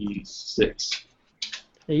 86.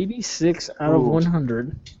 86 out of Ooh.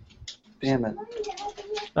 100. Damn it.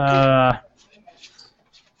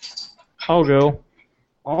 I'll go.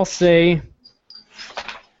 I'll say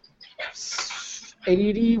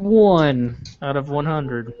 81 out of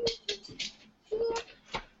 100.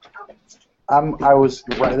 I was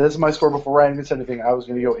right. This is my score before Ryan even said anything. I was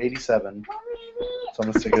going to go 87. So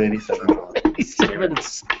I'm going to stick at 87. 87.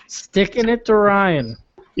 Sticking it to Ryan.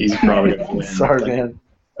 He's probably going to win. Sorry, man.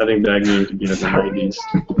 I think that game could get in the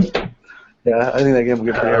 90s. Yeah, I think that game will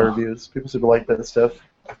get pretty high reviews. People seem to like that stuff.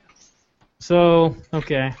 So,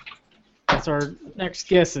 okay. That's our next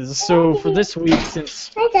guesses. So for this week,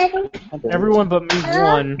 since everyone but me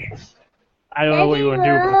won, I don't know what you want to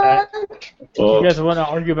do about that. Well, You guys want to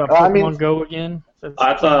argue about Pokemon Go again?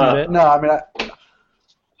 I thought No, I mean,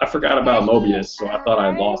 I forgot about Mobius, so I thought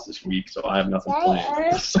I lost this week, so I have nothing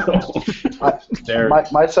planned. So there.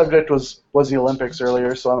 my subject was the Olympics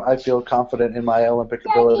earlier, so I feel confident in my Olympic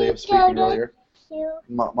ability of speaking earlier.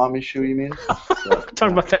 Mommy's shoe, you mean?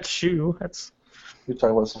 Talking about that shoe. That's. We're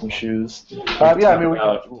talking about some shoes. Yeah, I mean,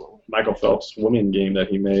 Michael Phelps' swimming game that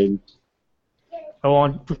he made. Oh,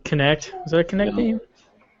 on Connect. Was that a Connect game?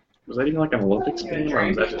 Was that even like an Olympics game, or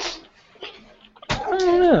was that just? I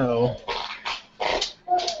don't know.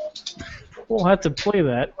 We'll have to play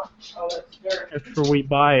that after we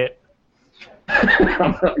buy it.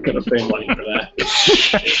 I'm not gonna pay money for that.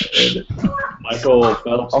 Michael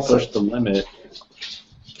Phelps pushed the limit.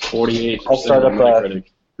 48%. I'll start up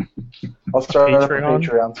I'll start up a Patreon?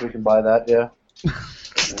 Patreon so we can buy that. Yeah.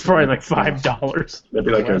 It's probably like $5. That'd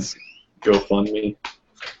be like a GoFundMe.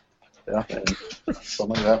 Yeah.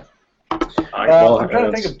 Something like that. Well, I'm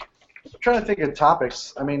trying to think of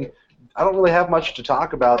topics. I mean, I don't really have much to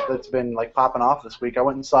talk about that's been like popping off this week. I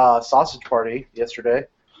went and saw Sausage Party yesterday.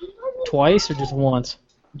 Twice or just once?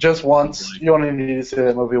 Just once. You only need to see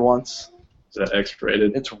that movie once. Is that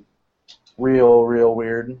X-rated? It's real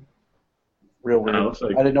weird. Real weird.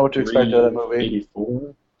 Like I didn't know what to expect out of that movie.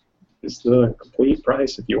 $384 is the complete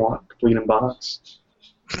price if you want complete in box.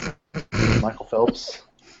 Michael Phelps.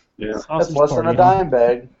 Yeah. That's less than a dime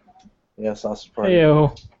bag. Yeah, Sausage Party.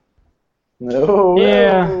 Ew. No.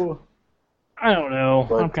 Yeah. No. I don't know.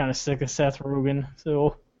 But- I'm kind of sick of Seth Rogen,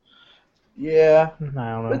 so Yeah. I don't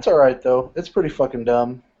know. It's alright, though. It's pretty fucking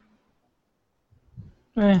dumb.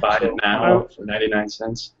 Buy it now for 99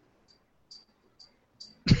 cents.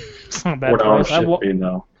 It's not a bad $4 price. shipping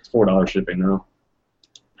though. It's $4 shipping though.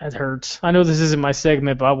 That hurts. I know this isn't my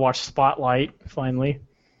segment, but I watched Spotlight finally.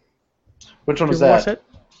 Which one Did was you watch that?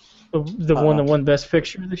 it? The one that won Best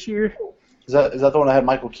Picture this year? Is that the one that had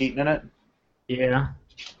Michael Keaton in it? Yeah.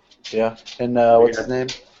 Yeah. And what's his name?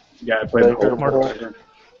 Yeah, I played the whole Mark- part.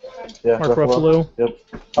 Yeah, Mark Ruffalo. Yep.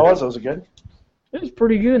 How was it? Was it good? It was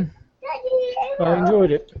pretty good. I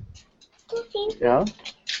enjoyed it. Yeah.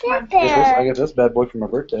 I get this bad boy for my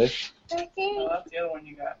birthday. That's the other one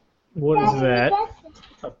you got. What is that?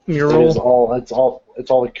 A It is mural? it's all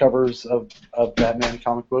the covers of Batman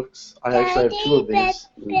comic books. I actually have two of these.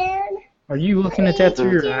 Are you looking at that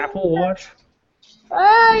through your Apple Watch?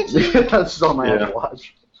 That's on my Yeah. Apple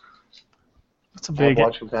Watch. That's a Apple big.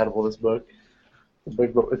 Watch compatible. This book.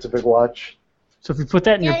 It's a big watch. So if you put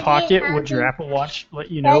that in your pocket, would your Apple Watch let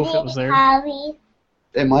you know if it was there?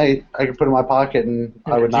 It might. I could put it in my pocket and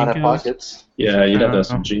I would not have Jinkos? pockets. Yeah, you'd have to have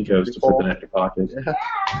some Jinkos to fit that in your pocket. Yeah.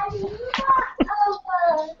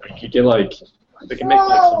 You could get like, they can make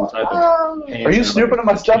like some type of pants Are you and, snooping like, at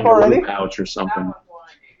my stuff kangaroo already? pouch or something.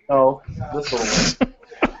 Oh, this little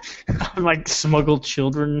one. Like smuggle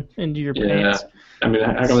children into your Yeah, pants. I mean,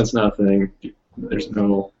 how come it's not a thing? There's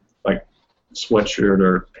no like sweatshirt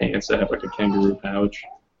or pants that have like a kangaroo pouch,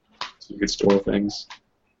 so you could store things.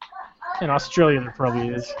 In Australia, there probably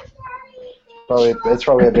is. It's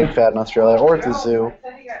probably a big fat in Australia or at the zoo.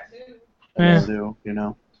 Eh, Zoo, you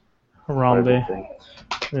know. Harambe. Thing.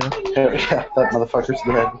 Yeah. Yeah, that motherfucker's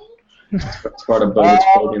dead. It's part of Bo's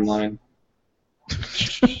clothing line.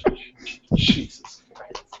 Jesus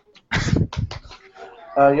Christ.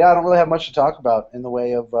 Yeah, I don't really have much to talk about in the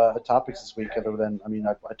way of topics this week, other than, I mean,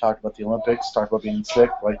 I talked about the Olympics, talked about being sick.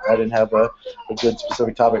 Like, I didn't have a good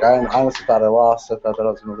specific topic. I honestly thought I lost. I thought that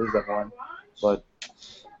I was going to lose that one. But,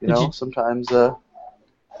 you know, sometimes Did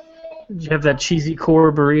you have that cheesy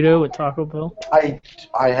core burrito at Taco Bell?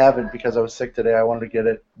 I haven't because I was sick today. I wanted to get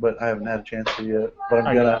it, but I haven't had a chance to yet. But I'm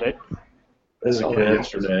I going got to. it. Is it Saw that good?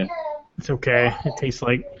 yesterday. It's okay. It tastes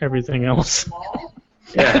like everything else.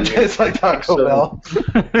 Yeah, It tastes like Taco Bell.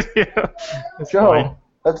 Yeah. It's Go. fine.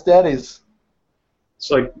 That's Daddy's.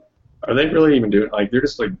 it's like, are they really even doing? Like, they're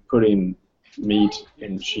just like putting meat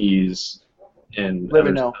and cheese and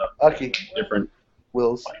Living other now. stuff, Aki. different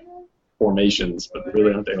Wills. formations, but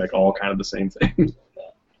really aren't they like all kind of the same thing?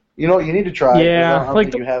 You know what you need to try? 'cause Yeah, I don't like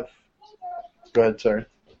think you have. Go ahead, sorry.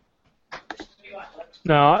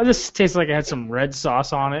 No, it just tastes like it had some red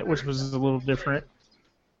sauce on it, which was a little different.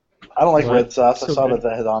 I don't like But red sauce. I so saw good.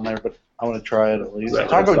 that had on there, but I want to try it at least. Red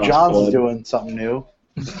Taco sauce John's is blood. doing something new.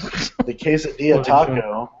 The quesadilla What are they doing?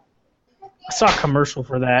 taco. I saw a commercial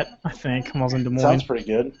for that, I think, when I was in Des Moines. Sounds pretty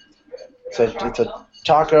good. It's a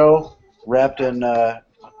taco wrapped in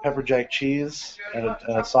pepper jack cheese and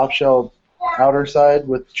a soft shell outer side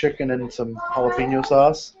with chicken and some jalapeno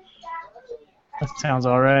sauce. That sounds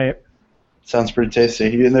all right. Sounds pretty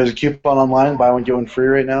tasty. And there's a coupon online, buy one get one free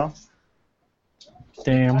right now.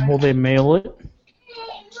 Damn, will they mail it?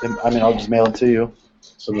 I mean, I'll just mail it to you.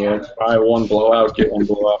 So buy one blowout, get one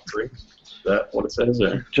blowout free. Is that what it says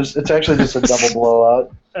there? It's actually just a double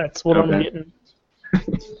blowout. That's what I'm Okay. getting.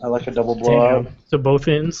 I like a double blowout. Damn. So both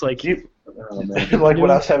ends, like, Oh, man. Like what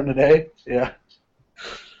I was having today. Yeah.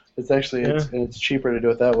 It's actually it's cheaper to do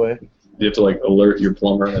it that way. You have to like alert your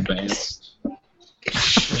plumber in advance.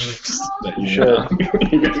 That You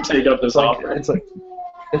should. you got to take up this offer. It's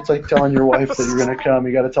like telling your wife that you're gonna come.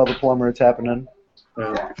 You got to tell the plumber it's happening.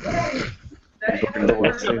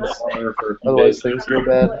 Otherwise things go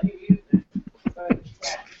bad.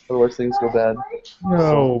 Otherwise things go bad.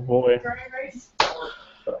 oh boy.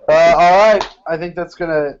 All right, I think that's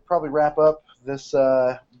gonna probably wrap up this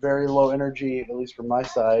very low energy, at least from my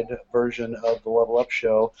side, version of the Level Up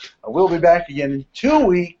Show. We'll be back again in 2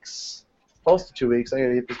 weeks, close to 2 weeks. I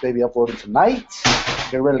gotta get this baby uploaded tonight.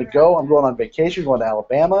 Get ready to go. I'm going on vacation, going to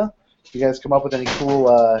Alabama. If you guys come up with any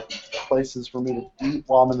cool places for me to eat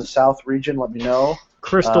while I'm in the South region, let me know.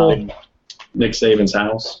 Crystal Nick Saban's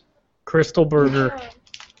house. Crystal Burger.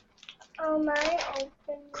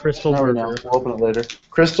 Crystal Never know. Burger. We'll open it later.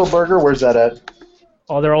 Crystal Burger, where's that at?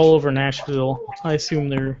 Oh, they're all over Nashville. I assume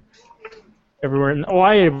they're everywhere. Oh,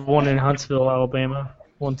 I had one in Huntsville, Alabama,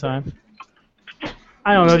 one time.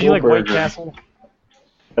 I don't know. Do you like White Burger. Castle?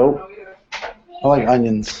 Nope. I like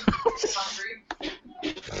onions.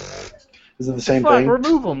 Is it the same Fuck, thing?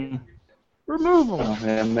 remove them. Remove them. Oh,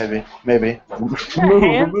 yeah, maybe.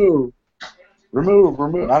 Hand? Remove. I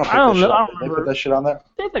don't put I don't this know. shit I on. don't They remember. put that shit on there?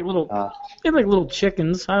 They have like little. Uh, They have like little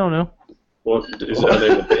chickens. I don't know. What are they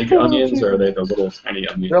the big onions or are they the little tiny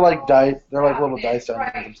onions? they're like little diced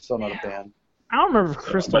onions. I'm still not a fan. I don't remember if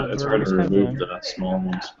Crystal But it's hard Burgers to have remove one. the small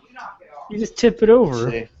ones. You just tip it over.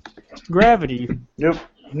 See. Gravity.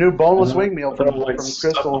 New boneless wing meal Throw, from like,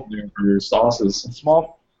 Crystal. stuff on there for your sauces.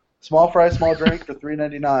 Small fry, small drink for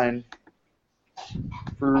 $3.99.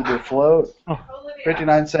 For the float, Oh.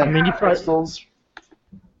 59 cents. I mean, you probably- Crystals.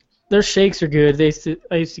 Their shakes are good.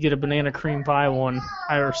 I used to get a banana cream pie one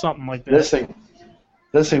or something like that.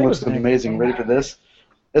 This thing looks amazing. Ready for this?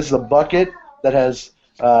 This is a bucket that has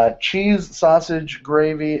cheese, sausage,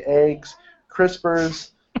 gravy, eggs,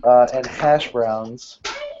 crispers, and hash browns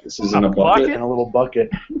This is in a bucket? bucket. in a little bucket.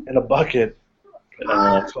 In a bucket.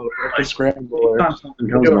 It's called a breakfast scrambler. Something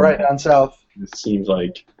You comes do it along. right down south. It seems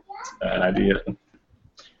like a bad idea.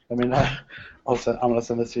 I mean, I'm gonna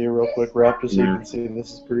send this to you real quick, Rap, just so you can see.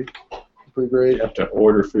 This is pretty great. You have to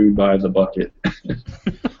order food by the bucket.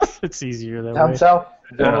 It's easier that Down way. south,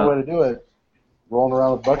 the Yeah. only way to do it. Rolling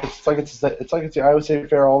around with buckets. It's like the Iowa State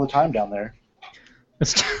Fair all the time down there.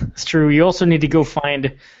 That's true. You also need to go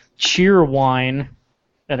find cheer wine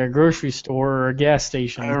at a grocery store or a gas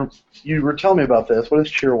station. You were telling me about this. What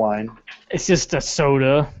is cheer wine? It's just a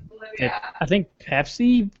soda that I think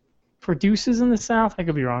Pepsi produces in the South. I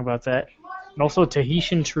could be wrong about that. And also a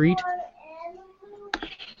Tahitian treat.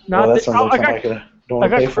 Well, that that- sounds like I something got, don't I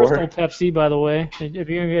want to pay got Crystal for. Pepsi, by the way. Have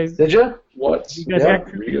you guys? Did you? What? You guys Yeah.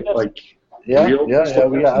 got Real, Pepsi? like Yeah, real yeah. Crystal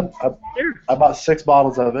We got. I bought 6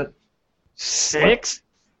 bottles of it. 6?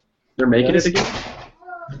 They're making Yes. it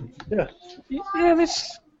again? Yeah,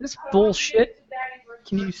 this bullshit.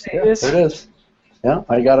 Can you see Yeah, this? there it is. Yeah,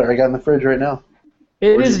 I got it. I got it in the fridge right now.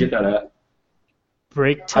 It Where'd is you get that at?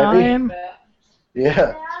 break time.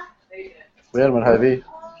 Yeah. We had them at Hy-Vee.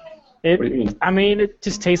 It, What do you mean? I mean, it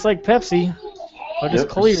just tastes like Pepsi, but it's Yep.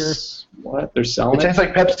 clear. What? They're It selling it? tastes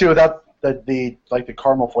like Pepsi without the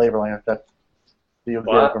caramel flavor like that. You'll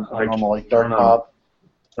get What? from Like, normal like I dark don't know. pop.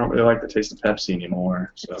 I don't really like the taste of Pepsi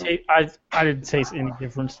anymore. So I didn't taste any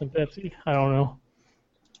difference than Pepsi. I don't know.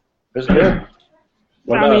 It's good.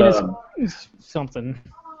 what I mean, about it's something.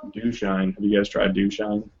 Dew Shine? Have you guys tried Dew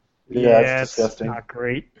Shine? Yeah, it's disgusting. not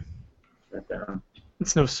great. Right there.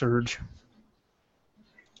 It's no Surge.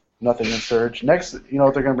 Nothing in Surge. Next, you know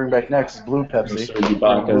what they're gonna bring back next is Blue Pepsi. Surge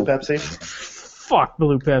vodka. Blue Pepsi. Fuck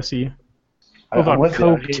Blue Pepsi. What I'm about with you.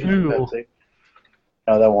 I Coke hate Blue too? Pepsi.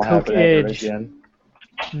 No, that won't Coke happen ever Edge. again.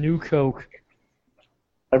 New Coke.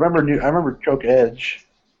 I remember Coke Edge.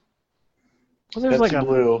 Well, there's Pepsi like a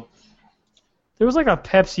Blue. There was like a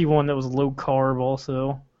Pepsi one that was low carb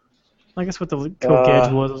also. I guess what the Coke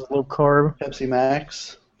Edge was low carb. Pepsi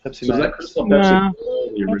Max. Pepsi So is that Max. Crystal Pepsi? Nah.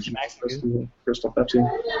 The original Crystal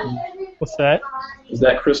Pepsi? What's that? Is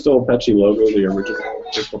that Crystal Pepsi logo the original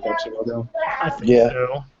Crystal Pepsi logo? I think Yeah.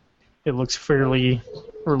 so. It looks fairly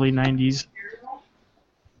early 90s.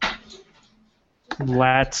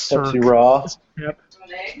 Lat Circa. Pepsi Raw. Yep.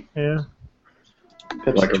 Yeah.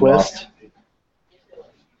 Pepsi Like a Twist.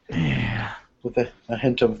 Yeah. With a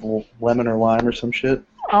hint of lemon or lime or some shit.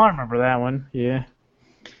 Oh, I remember that one. Yeah.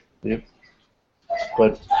 Yep.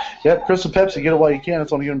 But, yep, Crystal Pepsi, get it while you can.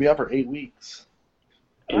 It's only going to be out for 8 weeks.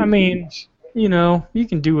 I mean, you know, you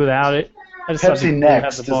can do without it. I just thought Pepsi people would Next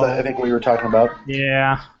have is, the bottle. I think, what you were talking about.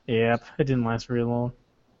 Yeah. Yep. It didn't last very long.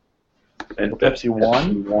 And Pepsi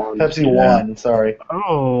One? Pepsi yeah. One, sorry.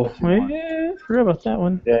 Oh, One. yeah. I forgot about that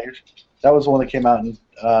one. Yeah, that was the one that came out in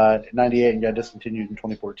 98 and got discontinued in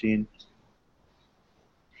 2014.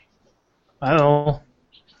 I don't know.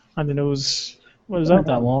 I didn't know it was out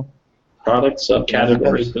that long. Product subcategory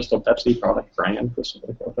Pepsi. Crystal Pepsi. Product brand Crystal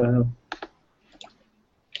Pepsi.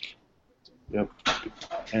 Yep.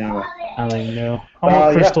 Anyway. I don't even know. I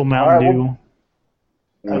want Crystal yeah. Mountain All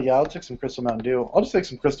Dew. right, yeah, I'll take some Crystal Mountain Dew. I'll just take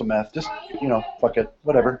some Crystal Meth. Just, fuck it.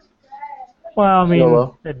 Whatever. Well, I mean,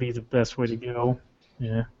 YOLO. that'd be the best way to go.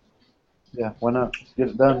 Yeah. Yeah, why not? Let's get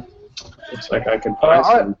it done. Looks like I can find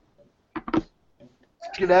all right. some.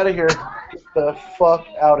 Let's get out of here. Get the fuck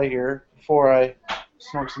out of here before I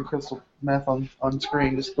smoke some Crystal Meth on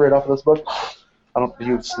screen. Just straight off of this book. Do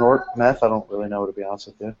you snort meth? I don't really know, to be honest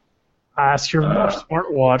with you. Ask your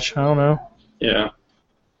smartwatch. I don't know. Yeah.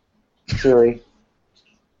 Siri.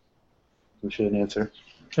 We shouldn't answer.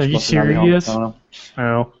 Are you Must not be home. serious? I don't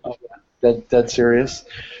know. No. Dead serious.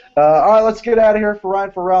 All right, let's get out of here. For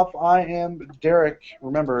Ryan, for Ralph, I am Derek.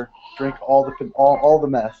 Remember, drink all the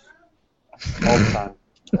meth, all the time.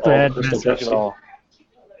 Bad Crystal message. Drink it all.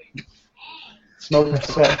 Smoke the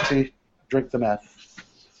Pepsi, drink the meth.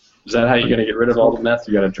 Is that how you're gonna get rid of all the meth?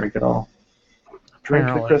 You gotta drink it all. Drink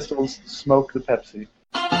the Apparently. crystals, smoke the Pepsi.